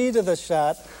speed of the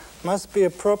shot must be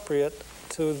appropriate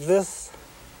to this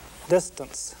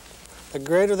distance. The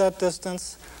greater that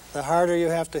distance, the harder you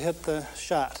have to hit the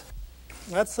shot.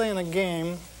 Let's say in a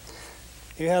game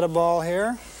you had a ball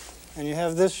here and you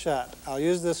have this shot. I'll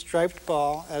use this striped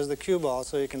ball as the cue ball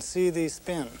so you can see the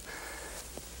spin.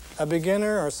 A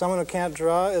beginner or someone who can't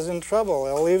draw is in trouble.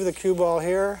 They'll leave the cue ball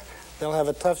here, they'll have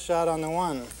a tough shot on the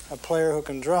 1. A player who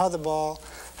can draw the ball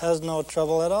has no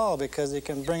trouble at all because he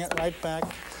can bring it right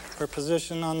back for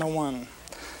position on the 1.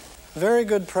 Very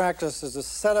good practice is to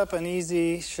set up an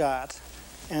easy shot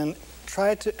and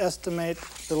try to estimate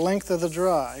the length of the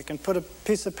draw. You can put a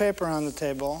piece of paper on the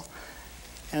table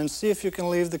and see if you can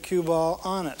leave the cue ball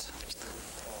on it.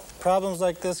 Problems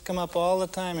like this come up all the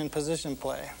time in position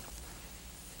play.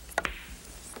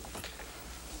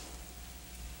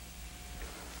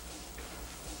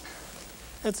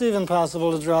 It's even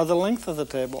possible to draw the length of the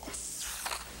table.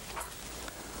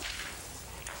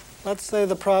 Let's say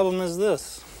the problem is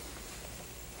this.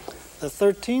 The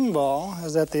 13 ball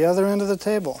is at the other end of the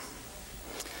table.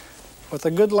 With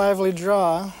a good lively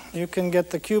draw, you can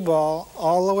get the cue ball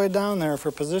all the way down there for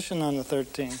position on the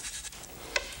 13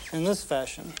 in this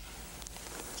fashion.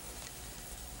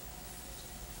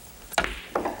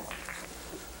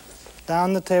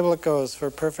 Down the table it goes for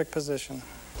perfect position.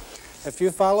 If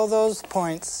you follow those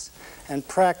points and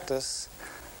practice,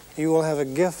 you will have a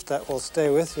gift that will stay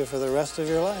with you for the rest of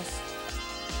your life.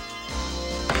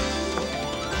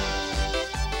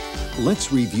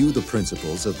 Let's review the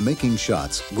principles of making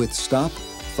shots with stop,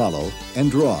 follow,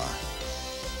 and draw.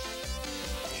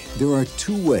 There are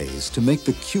 2 ways to make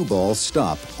the cue ball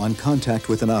stop on contact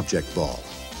with an object ball.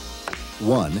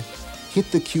 1,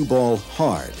 hit the cue ball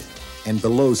hard and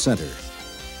below center.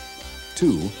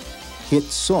 2, hit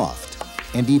soft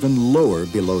and even lower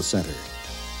below center.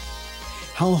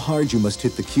 How hard you must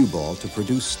hit the cue ball to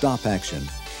produce stop action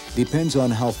depends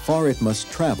on how far it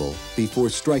must travel before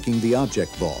striking the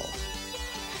object ball.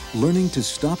 Learning to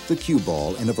stop the cue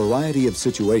ball in a variety of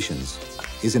situations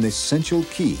is an essential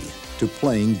key to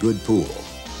playing good pool.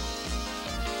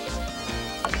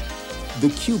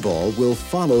 The cue ball will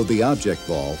follow the object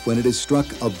ball when it is struck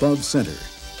above center.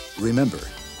 Remember,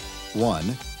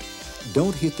 1,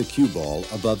 don't hit the cue ball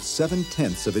above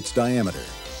 7/10 of its diameter.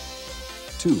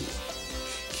 2,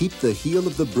 keep the heel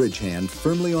of the bridge hand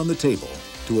firmly on the table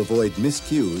to avoid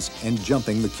miscues and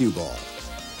jumping the cue ball.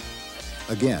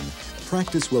 Again,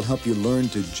 practice will help you learn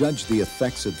to judge the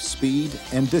effects of speed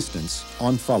and distance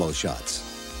on follow shots.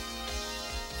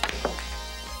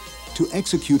 To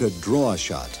execute a draw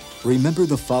shot, remember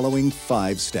the following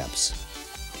 5 steps.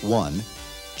 1,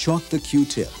 chalk the cue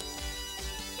tip.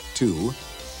 2,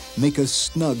 make a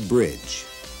snug bridge.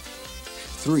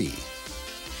 3,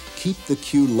 keep the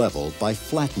cue level by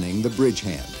flattening the bridge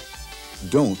hand.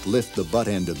 Don't lift the butt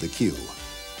end of the cue.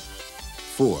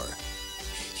 4,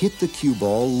 hit the cue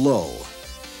ball low.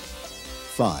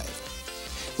 5,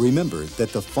 remember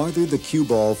that the farther the cue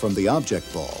ball from the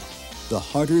object ball, the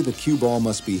harder the cue ball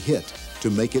must be hit to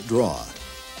make it draw.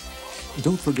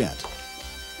 Don't forget,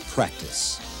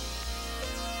 practice.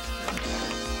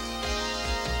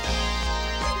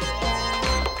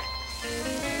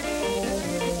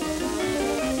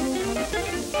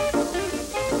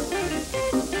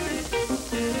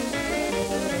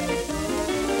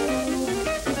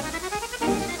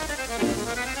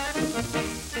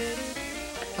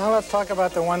 Now let's talk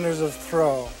about the wonders of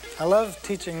throw. I love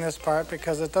teaching this part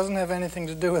because it doesn't have anything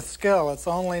to do with skill, it's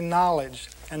only knowledge,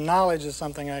 and knowledge is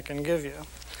something I can give you.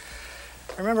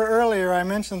 Remember earlier I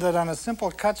mentioned that on a simple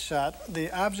cut shot,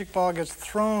 the object ball gets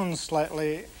thrown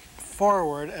slightly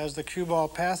forward as the cue ball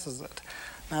passes it.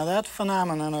 Now that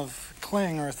phenomenon of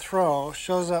cling or throw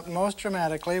shows up most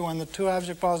dramatically when the 2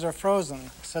 object balls are frozen,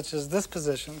 such as this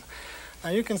position. Now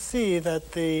you can see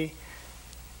that the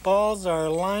balls are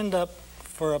lined up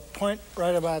for a point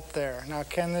right about there. Now,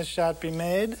 can this shot be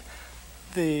made?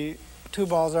 The two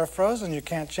balls are frozen. You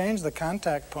can't change the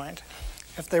contact point.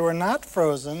 If they were not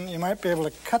frozen, you might be able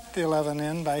to cut the 11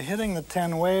 in by hitting the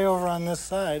 10 way over on this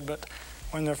side, but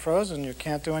when they're frozen, you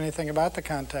can't do anything about the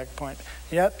contact point.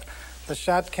 Yet, the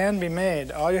shot can be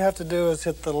made. All you have to do is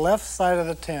hit the left side of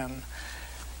the 10.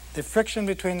 The friction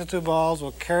between the two balls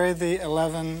will carry the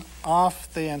 11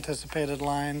 off the anticipated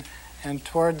line and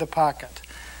toward the pocket.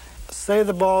 Say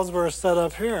the balls were set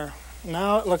up here.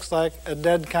 Now it looks like a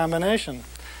dead combination.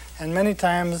 And many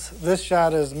times this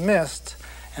shot is missed,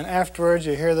 and afterwards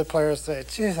you hear the player say,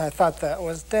 geez, I thought that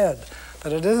was dead.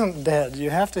 But it isn't dead. You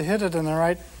have to hit it in the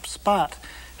right spot.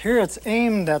 Here it's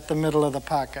aimed at the middle of the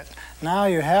pocket. Now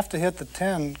you have to hit the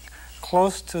 10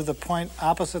 close to the point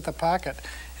opposite the pocket.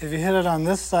 If you hit it on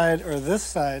this side or this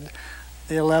side,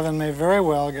 the 11 may very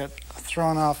well get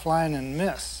thrown offline and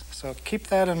miss. So keep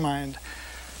that in mind.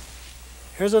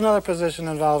 Here's another position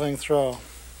involving throw.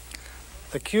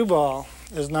 The cue ball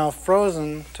is now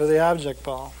frozen to the object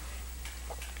ball.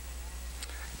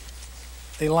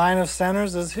 The line of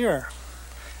centers is here.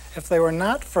 If they were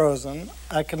not frozen,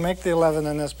 I could make the 11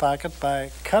 in this pocket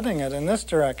by cutting it in this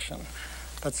direction.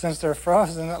 But since they're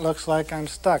frozen, it looks like I'm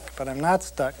stuck, but I'm not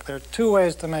stuck. There are two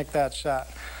ways to make that shot.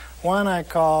 One I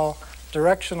call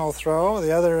directional throw,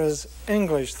 the other is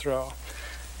English throw.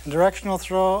 In directional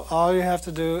throw, all you have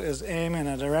to do is aim in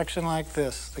a direction like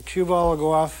this. The cue ball will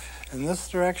go off in this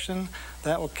direction.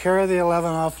 That will carry the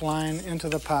 11 offline into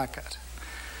the pocket.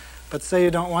 But say you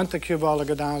don't want the cue ball to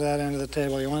go down to that end of the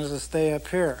table. You want it to stay up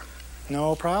here.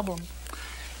 No problem.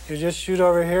 You just shoot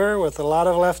over here with a lot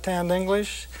of left-hand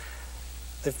English.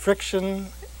 The friction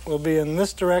will be in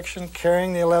this direction,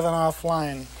 carrying the 11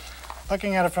 offline.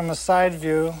 Looking at it from a side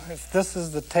view, if this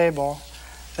is the table,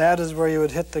 that is where you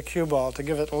would hit the cue ball to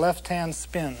give it a left-hand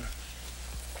spin.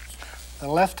 The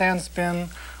left-hand spin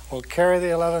will carry the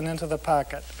 11 into the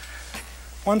pocket.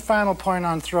 One final point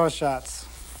on throw shots.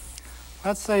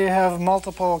 Let's say you have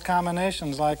multiple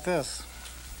combinations like this.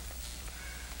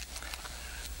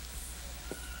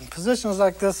 Positions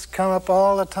like this come up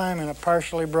all the time in a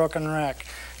partially broken rack.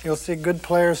 You'll see good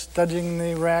players studying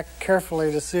the rack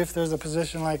carefully to see if there's a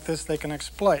position like this they can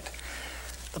exploit.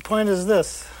 The point is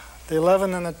this. The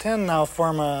 11 and the 10 now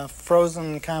form a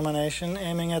frozen combination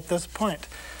aiming at this point.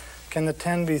 Can the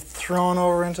 10 be thrown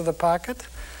over into the pocket?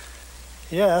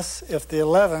 Yes, if the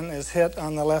 11 is hit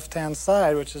on the left-hand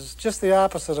side, which is just the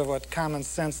opposite of what common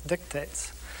sense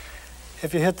dictates.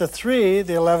 If you hit the 3,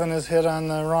 the 11 is hit on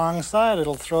the wrong side.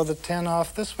 It'll throw the 10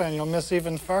 off this way, and you'll miss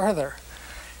even farther.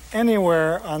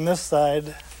 Anywhere on this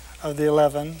side of the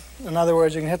 11, in other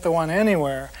words, you can hit the 1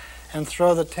 anywhere and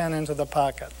throw the 10 into the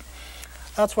pocket.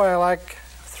 That's why I like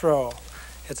throw.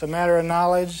 It's a matter of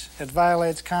knowledge, it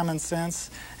violates common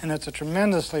sense, and it's a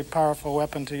tremendously powerful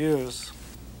weapon to use.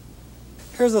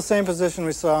 Here's the same position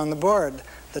we saw on the board.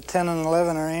 The 10 and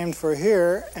 11 are aimed for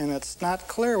here, and it's not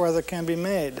clear whether it can be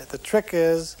made. The trick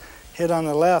is hit on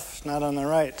the left, not on the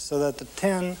right, so that the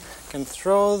 10 can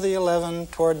throw the 11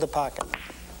 toward the pocket.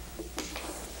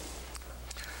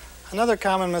 Another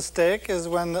common mistake is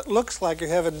when it looks like you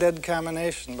have a dead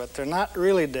combination, but they're not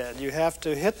really dead. You have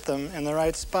to hit them in the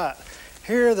right spot.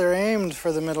 Here they're aimed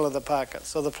for the middle of the pocket,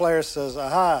 so the player says,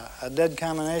 aha, a dead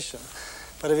combination.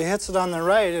 But if he hits it on the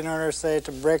right in order, say,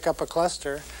 to break up a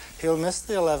cluster, he'll miss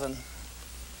the 11.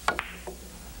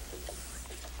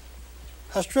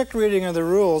 A strict reading of the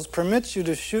rules permits you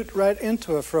to shoot right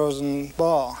into a frozen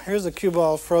ball. Here's the cue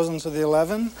ball frozen to the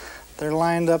 11. They're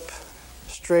lined up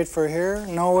straight for here.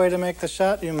 No way to make the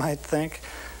shot, you might think,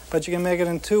 but you can make it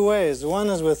in two ways. One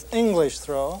is with English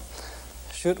throw.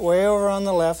 Shoot way over on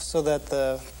the left so that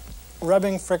the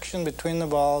rubbing friction between the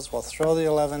balls will throw the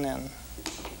 11 in.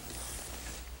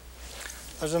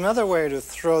 There's another way to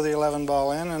throw the 11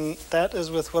 ball in, and that is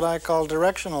with what I call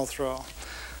directional throw.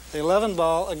 The 11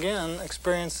 ball, again,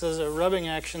 experiences a rubbing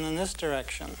action in this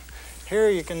direction.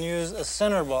 Here you can use a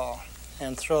center ball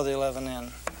and throw the 11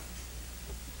 in.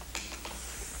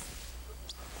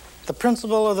 The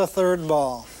principle of the third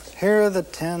ball. Here the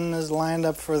 10 is lined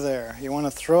up for there. You want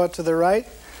to throw it to the right.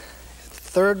 The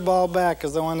third ball back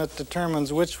is the one that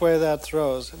determines which way that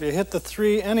throws. If you hit the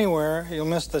 3 anywhere, you'll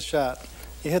miss the shot.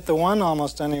 You hit the 1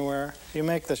 almost anywhere, you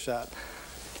make the shot.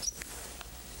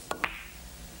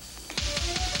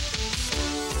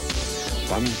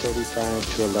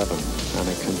 $135 to 11 on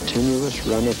a continuous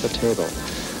run at the table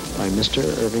by Mr.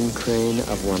 Irving Crane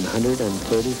of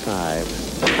 135.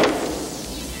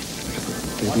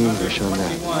 The English on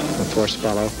that. The force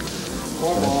follow.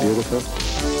 Isn't that beautiful?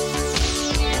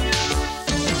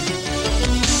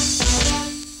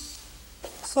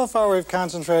 So far we've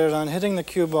concentrated on hitting the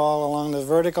cue ball along the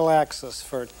vertical axis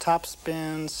for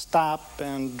topspin, stop,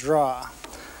 and draw.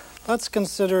 Let's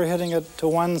consider hitting it to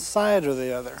one side or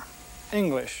the other,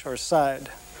 English or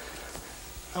side.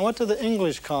 Now what do the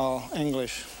English call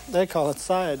English? They call it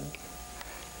side.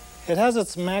 It has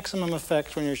its maximum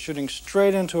effect when you're shooting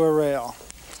straight into a rail.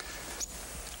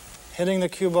 Hitting the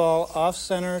cue ball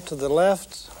off-center to the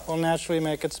left will naturally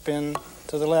make it spin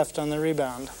to the left on the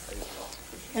rebound.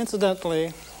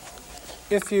 Incidentally,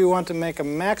 if you want to make a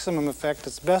maximum effect,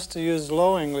 it's best to use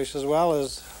low English as well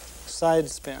as side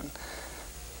spin.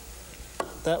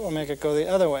 That will make it go the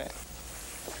other way.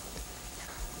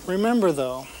 Remember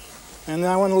though, and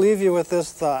I want to leave you with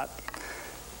this thought,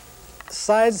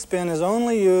 side spin is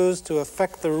only used to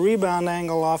affect the rebound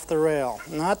angle off the rail,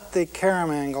 not the carom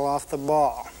angle off the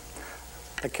ball.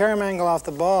 The carom angle off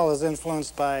the ball is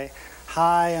influenced by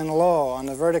high and low on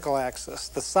the vertical axis.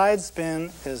 The side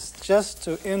spin is just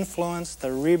to influence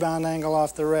the rebound angle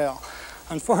off the rail.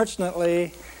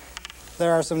 Unfortunately,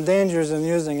 there are some dangers in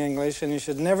using English, and you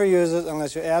should never use it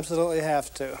unless you absolutely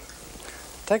have to.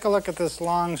 Take a look at this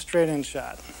long straight-in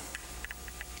shot.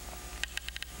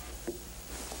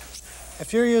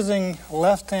 If you're using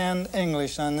left-hand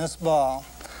English on this ball,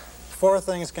 4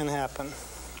 things can happen.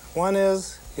 One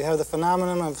is you have the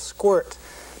phenomenon of squirt.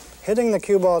 Hitting the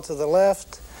cue ball to the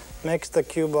left makes the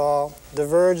cue ball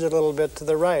diverge a little bit to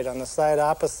the right on the side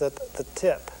opposite the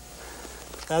tip.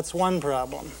 That's one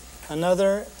problem.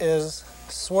 Another is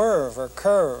swerve or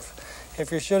curve. If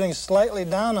you're shooting slightly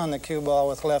down on the cue ball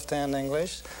with left-hand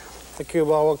English, the cue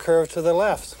ball will curve to the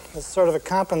left. It's sort of a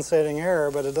compensating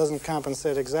error, but it doesn't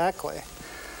compensate exactly.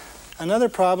 Another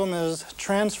problem is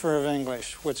transfer of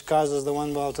English, which causes the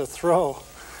one ball to throw.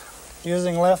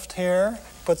 Using left here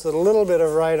puts a little bit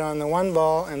of right on the one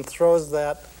ball and throws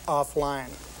that offline.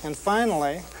 And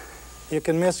finally, you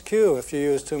can miss cue if you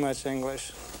use too much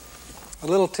English. A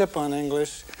little tip on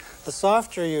English: the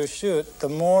softer you shoot, the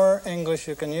more English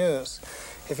you can use.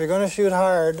 If you're going to shoot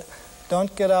hard,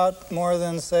 don't get out more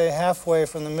than, say, halfway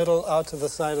from the middle out to the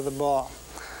side of the ball.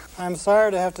 I'm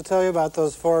sorry to have to tell you about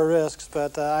those 4 risks,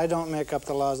 but I don't make up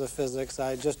the laws of physics.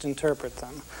 I just interpret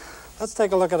them. Let's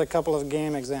take a look at a couple of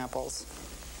game examples.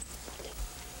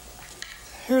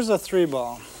 Here's a 3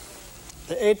 ball.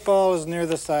 The 8 ball is near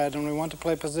the side, and we want to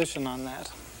play position on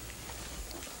that.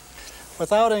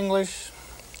 Without English,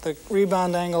 the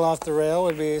rebound angle off the rail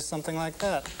would be something like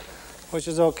that, which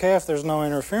is okay if there's no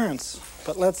interference.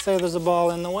 But let's say there's a ball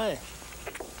in the way.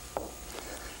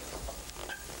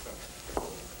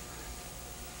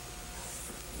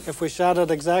 If we shot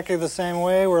it exactly the same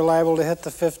way, we're liable to hit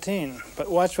the 15. But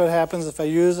watch what happens if I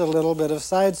use a little bit of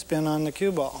side spin on the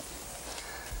cue ball.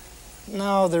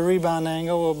 Now the rebound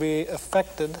angle will be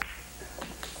affected.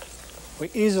 We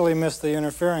easily miss the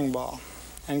interfering ball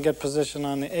and get position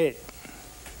on the 8.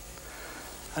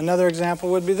 Another example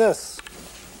would be this.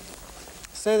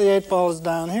 Say the 8 ball is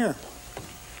down here.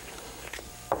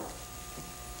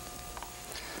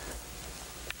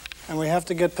 And we have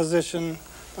to get position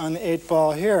on the 8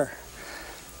 ball here.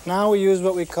 Now we use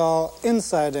what we call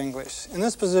inside English. In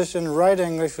this position, right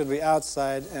English would be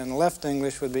outside and left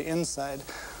English would be inside.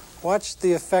 Watch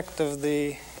the effect of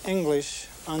the English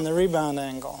on the rebound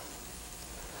angle.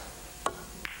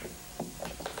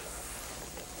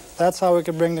 That's how we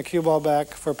could bring the cue ball back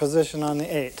for position on the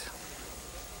 8.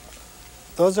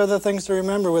 Those are the things to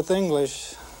remember with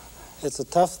English. It's a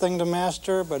tough thing to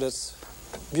master, but it's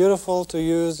beautiful to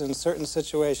use in certain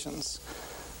situations.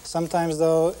 Sometimes,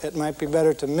 though, it might be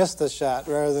better to miss the shot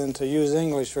rather than to use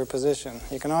English for position.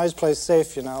 You can always play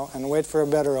safe, you know, and wait for a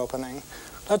better opening.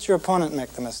 Let your opponent make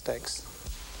the mistakes.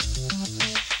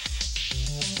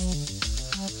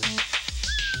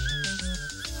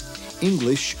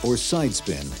 English, or side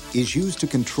spin, is used to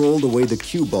control the way the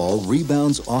cue ball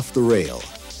rebounds off the rail.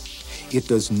 It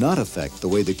does not affect the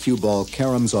way the cue ball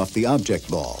caroms off the object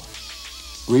ball.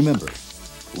 Remember,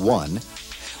 1.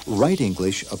 Right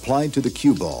English applied to the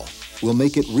cue ball will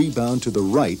make it rebound to the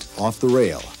right off the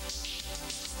rail.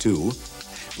 2.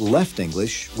 Left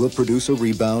English will produce a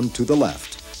rebound to the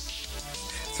left.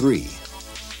 3.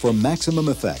 For maximum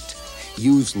effect,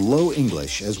 use low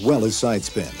English as well as side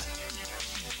spin.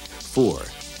 4.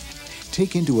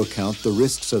 Take into account the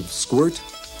risks of squirt,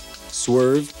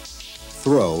 swerve,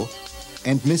 throw,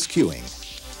 and miscuing.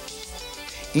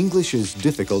 English is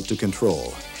difficult to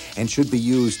control and should be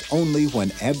used only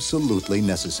when absolutely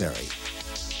necessary.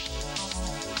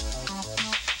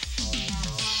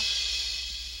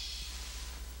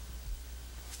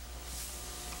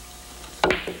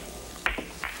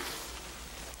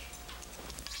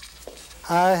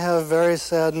 I have very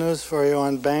sad news for you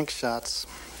on bank shots.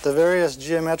 the various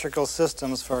geometrical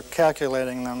systems for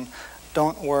calculating them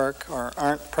don't work or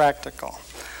aren't practical.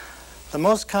 The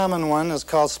most common one is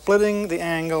called splitting the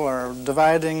angle or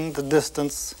dividing the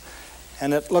distance,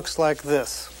 and it looks like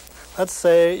this. Let's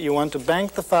say you want to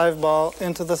bank the 5-ball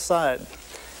into the side.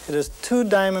 It is 2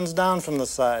 diamonds down from the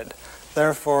side.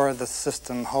 Therefore, the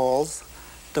system holds.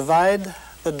 Divide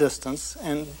the distance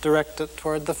and direct it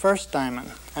toward the first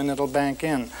diamond, and it'll bank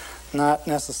in. Not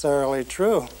necessarily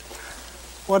true.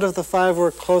 What if the 5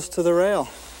 were close to the rail?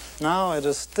 Now it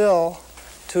is still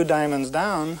 2 diamonds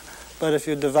down, but if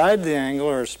you divide the angle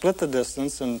or split the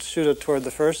distance and shoot it toward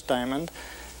the first diamond,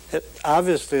 it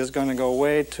obviously is going to go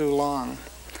way too long.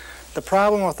 The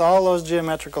problem with all those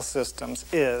geometrical systems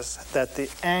is that the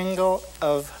angle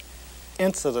of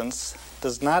incidence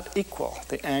does not equal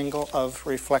the angle of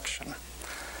reflection.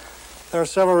 There are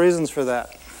several reasons for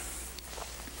that.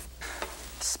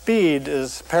 Speed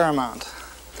is paramount.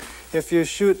 If you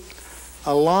shoot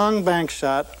a long bank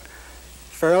shot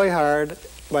fairly hard,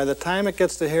 by the time it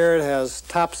gets to here it has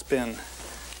topspin.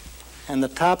 And the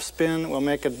topspin will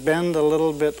make it bend a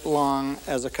little bit long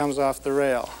as it comes off the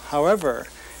rail. However,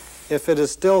 if it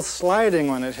is still sliding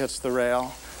when it hits the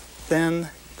rail, then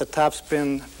the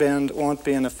topspin bend won't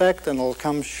be in effect and it'll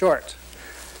come short.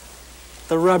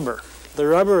 The rubber. The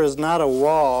rubber is not a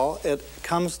wall. It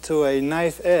comes to a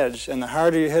knife edge, and the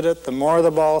harder you hit it, the more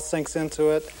the ball sinks into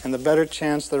it, and the better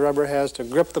chance the rubber has to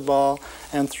grip the ball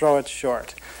and throw it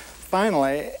short.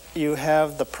 Finally, you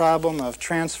have the problem of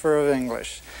transfer of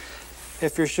English.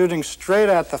 If you're shooting straight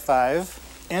at the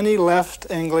 5, any left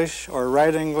English or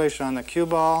right English on the cue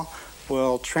ball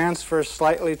will transfer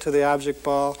slightly to the object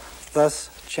ball, thus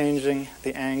changing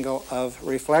the angle of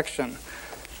reflection.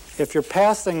 If you're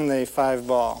passing the 5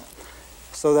 ball,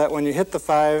 so that when you hit the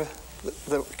 5,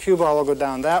 the cue ball will go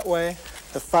down that way,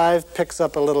 the 5 picks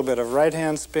up a little bit of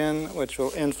right-hand spin, which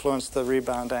will influence the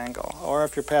rebound angle. Or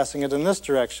if you're passing it in this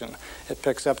direction, it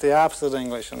picks up the opposite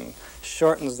English and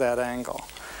shortens that angle.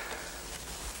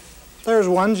 There's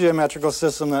one geometrical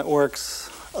system that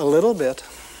works a little bit.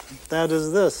 That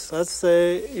is this. Let's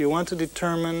say you want to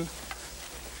determine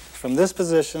from this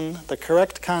position the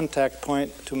correct contact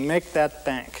point to make that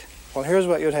bank. Well, here's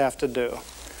what you'd have to do.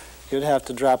 You'd have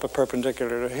to drop a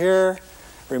perpendicular to here.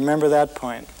 Remember that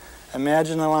point.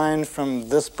 Imagine a line from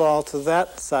this ball to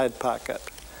that side pocket.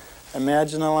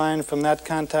 Imagine a line from that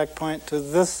contact point to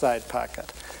this side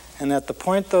pocket. And at the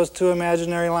point those 2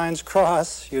 imaginary lines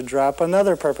cross, you drop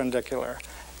another perpendicular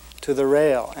to the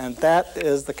rail, and that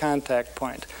is the contact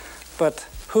point. But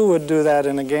who would do that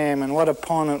in a game, and what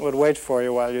opponent would wait for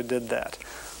you while you did that?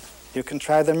 You can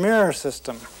try the mirror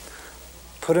system.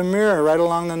 Put a mirror right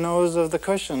along the nose of the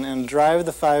cushion and drive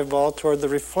the 5 ball toward the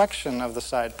reflection of the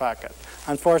side pocket.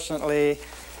 Unfortunately,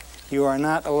 you are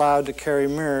not allowed to carry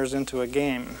mirrors into a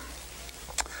game.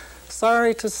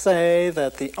 Sorry to say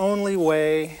that the only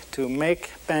way to make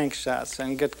bank shots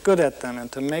and get good at them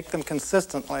and to make them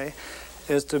consistently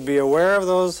is to be aware of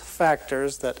those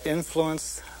factors that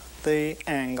influence the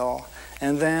angle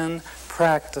and then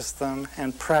practice them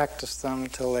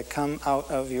till they come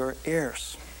out of your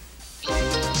ears.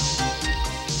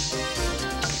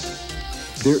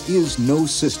 There is no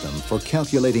system for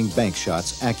calculating bank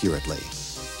shots accurately.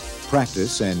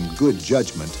 Practice and good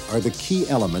judgment are the key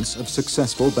elements of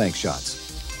successful bank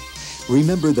shots.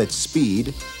 Remember that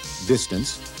speed,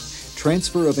 distance,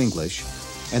 transfer of English,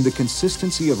 and the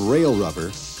consistency of rail rubber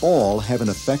all have an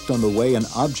effect on the way an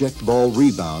object ball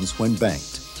rebounds when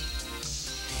banked.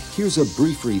 Here's a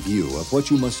brief review of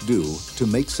what you must do to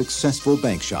make successful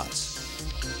bank shots.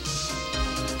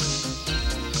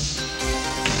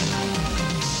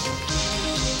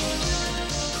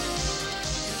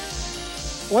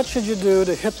 What should you do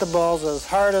to hit the balls as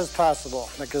hard as possible?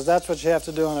 Because that's what you have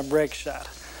to do on a break shot.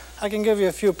 I can give you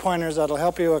a few pointers that'll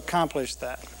help you accomplish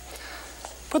that.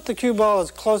 Put the cue ball as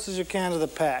close as you can to the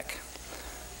pack,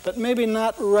 but maybe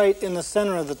not right in the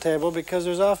center of the table because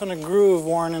there's often a groove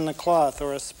worn in the cloth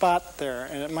or a spot there,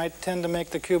 and it might tend to make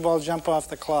the cue ball jump off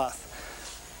the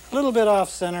cloth. A little bit off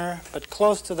center, but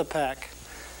close to the pack.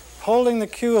 Holding the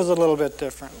cue is a little bit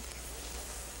different.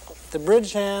 The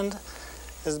bridge hand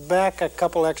is back a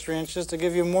couple extra inches to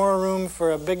give you more room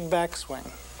for a big backswing.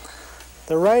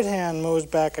 The right hand moves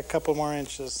back a couple more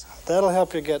inches. That'll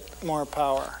help you get more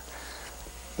power.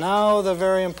 Now the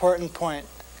very important point.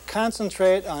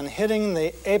 Concentrate on hitting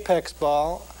the apex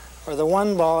ball, or the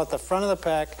 1 ball at the front of the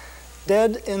pack,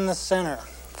 dead in the center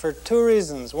for 2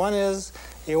 reasons. One is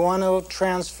you want to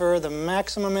transfer the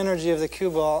maximum energy of the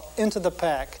cue ball into the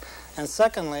pack. And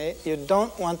secondly, you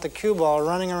don't want the cue ball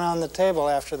running around the table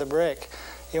after the break.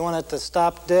 You want it to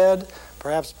stop dead,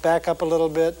 Perhaps back up a little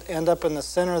bit, end up in the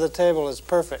center of the table is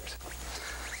perfect.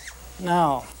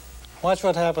 Now, watch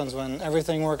what happens when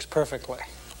everything works perfectly.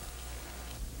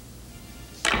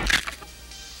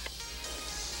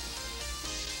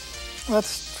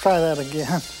 Let's try that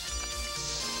again.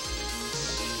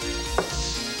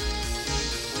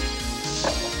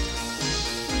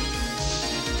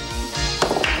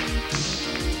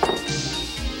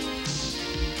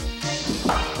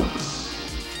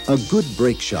 A good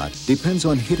break shot depends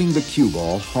on hitting the cue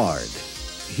ball hard.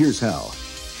 Here's how.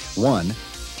 1.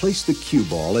 Place the cue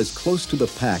ball as close to the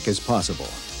pack as possible.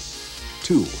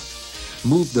 2.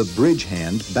 Move the bridge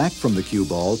hand back from the cue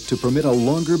ball to permit a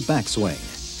longer backswing.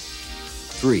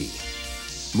 3.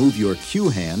 Move your cue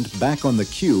hand back on the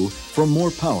cue for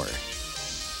more power.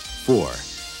 4.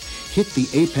 Hit the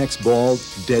apex ball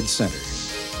dead center.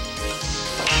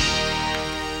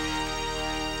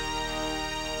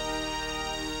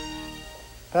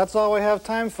 That's all we have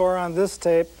time for on this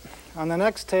tape. On the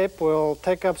next tape, we'll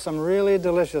take up some really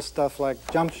delicious stuff like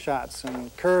jump shots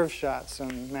and curve shots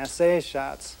and massé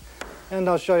shots. And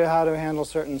I'll show you how to handle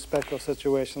certain special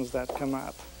situations that come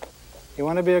up. You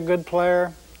want to be a good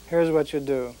player? Here's what you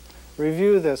do.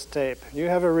 Review this tape. You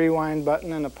have a rewind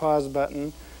button and a pause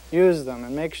button. Use them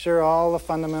and make sure all the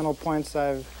fundamental points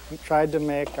I've tried to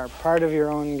make are part of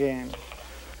your own game.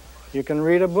 You can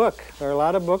read a book. There are a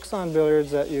lot of books on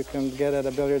billiards that you can get at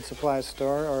a billiard supply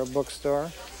store or a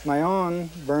bookstore. My own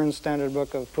Byrne Standard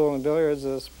Book of Pool and Billiards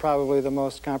is probably the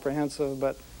most comprehensive,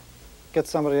 but get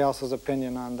somebody else's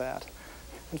opinion on that.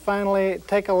 And finally,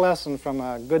 take a lesson from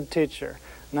a good teacher.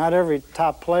 Not every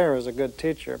top player is a good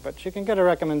teacher, but you can get a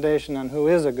recommendation on who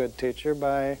is a good teacher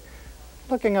by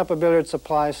looking up a billiard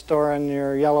supply store in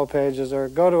your yellow pages or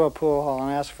go to a pool hall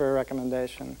and ask for a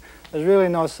recommendation. There's really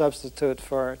no substitute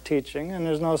for teaching, and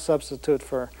there's no substitute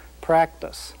for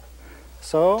practice.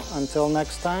 So, until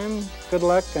next time, good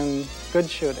luck and good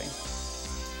shooting.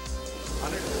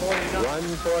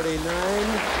 149,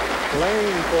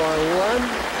 playing for 1.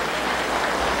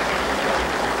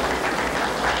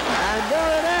 And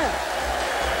there it is.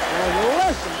 And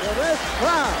listen to this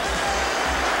crowd.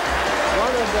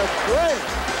 One of the great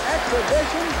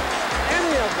exhibitions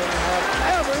any of them have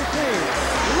ever seen.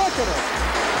 Look at it.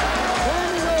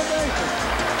 Standing ovation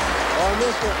for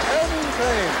Mr. Irving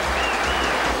Crane.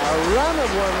 A run of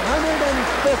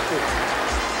 150.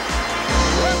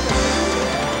 Look at it.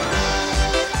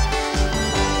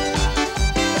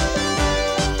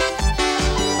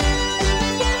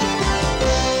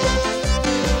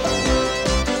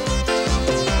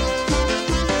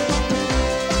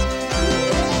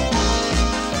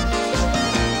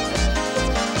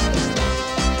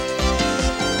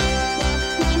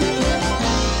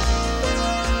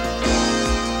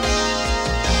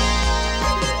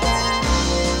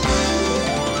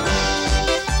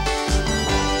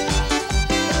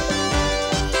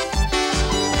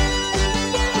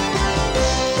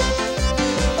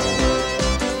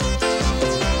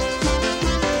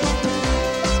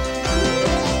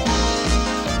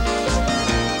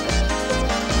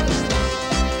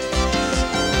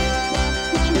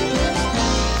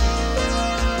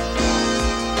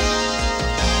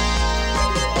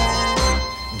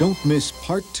 Don't miss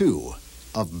part 2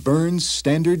 of Byrne's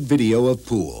Standard Video of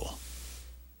Pool.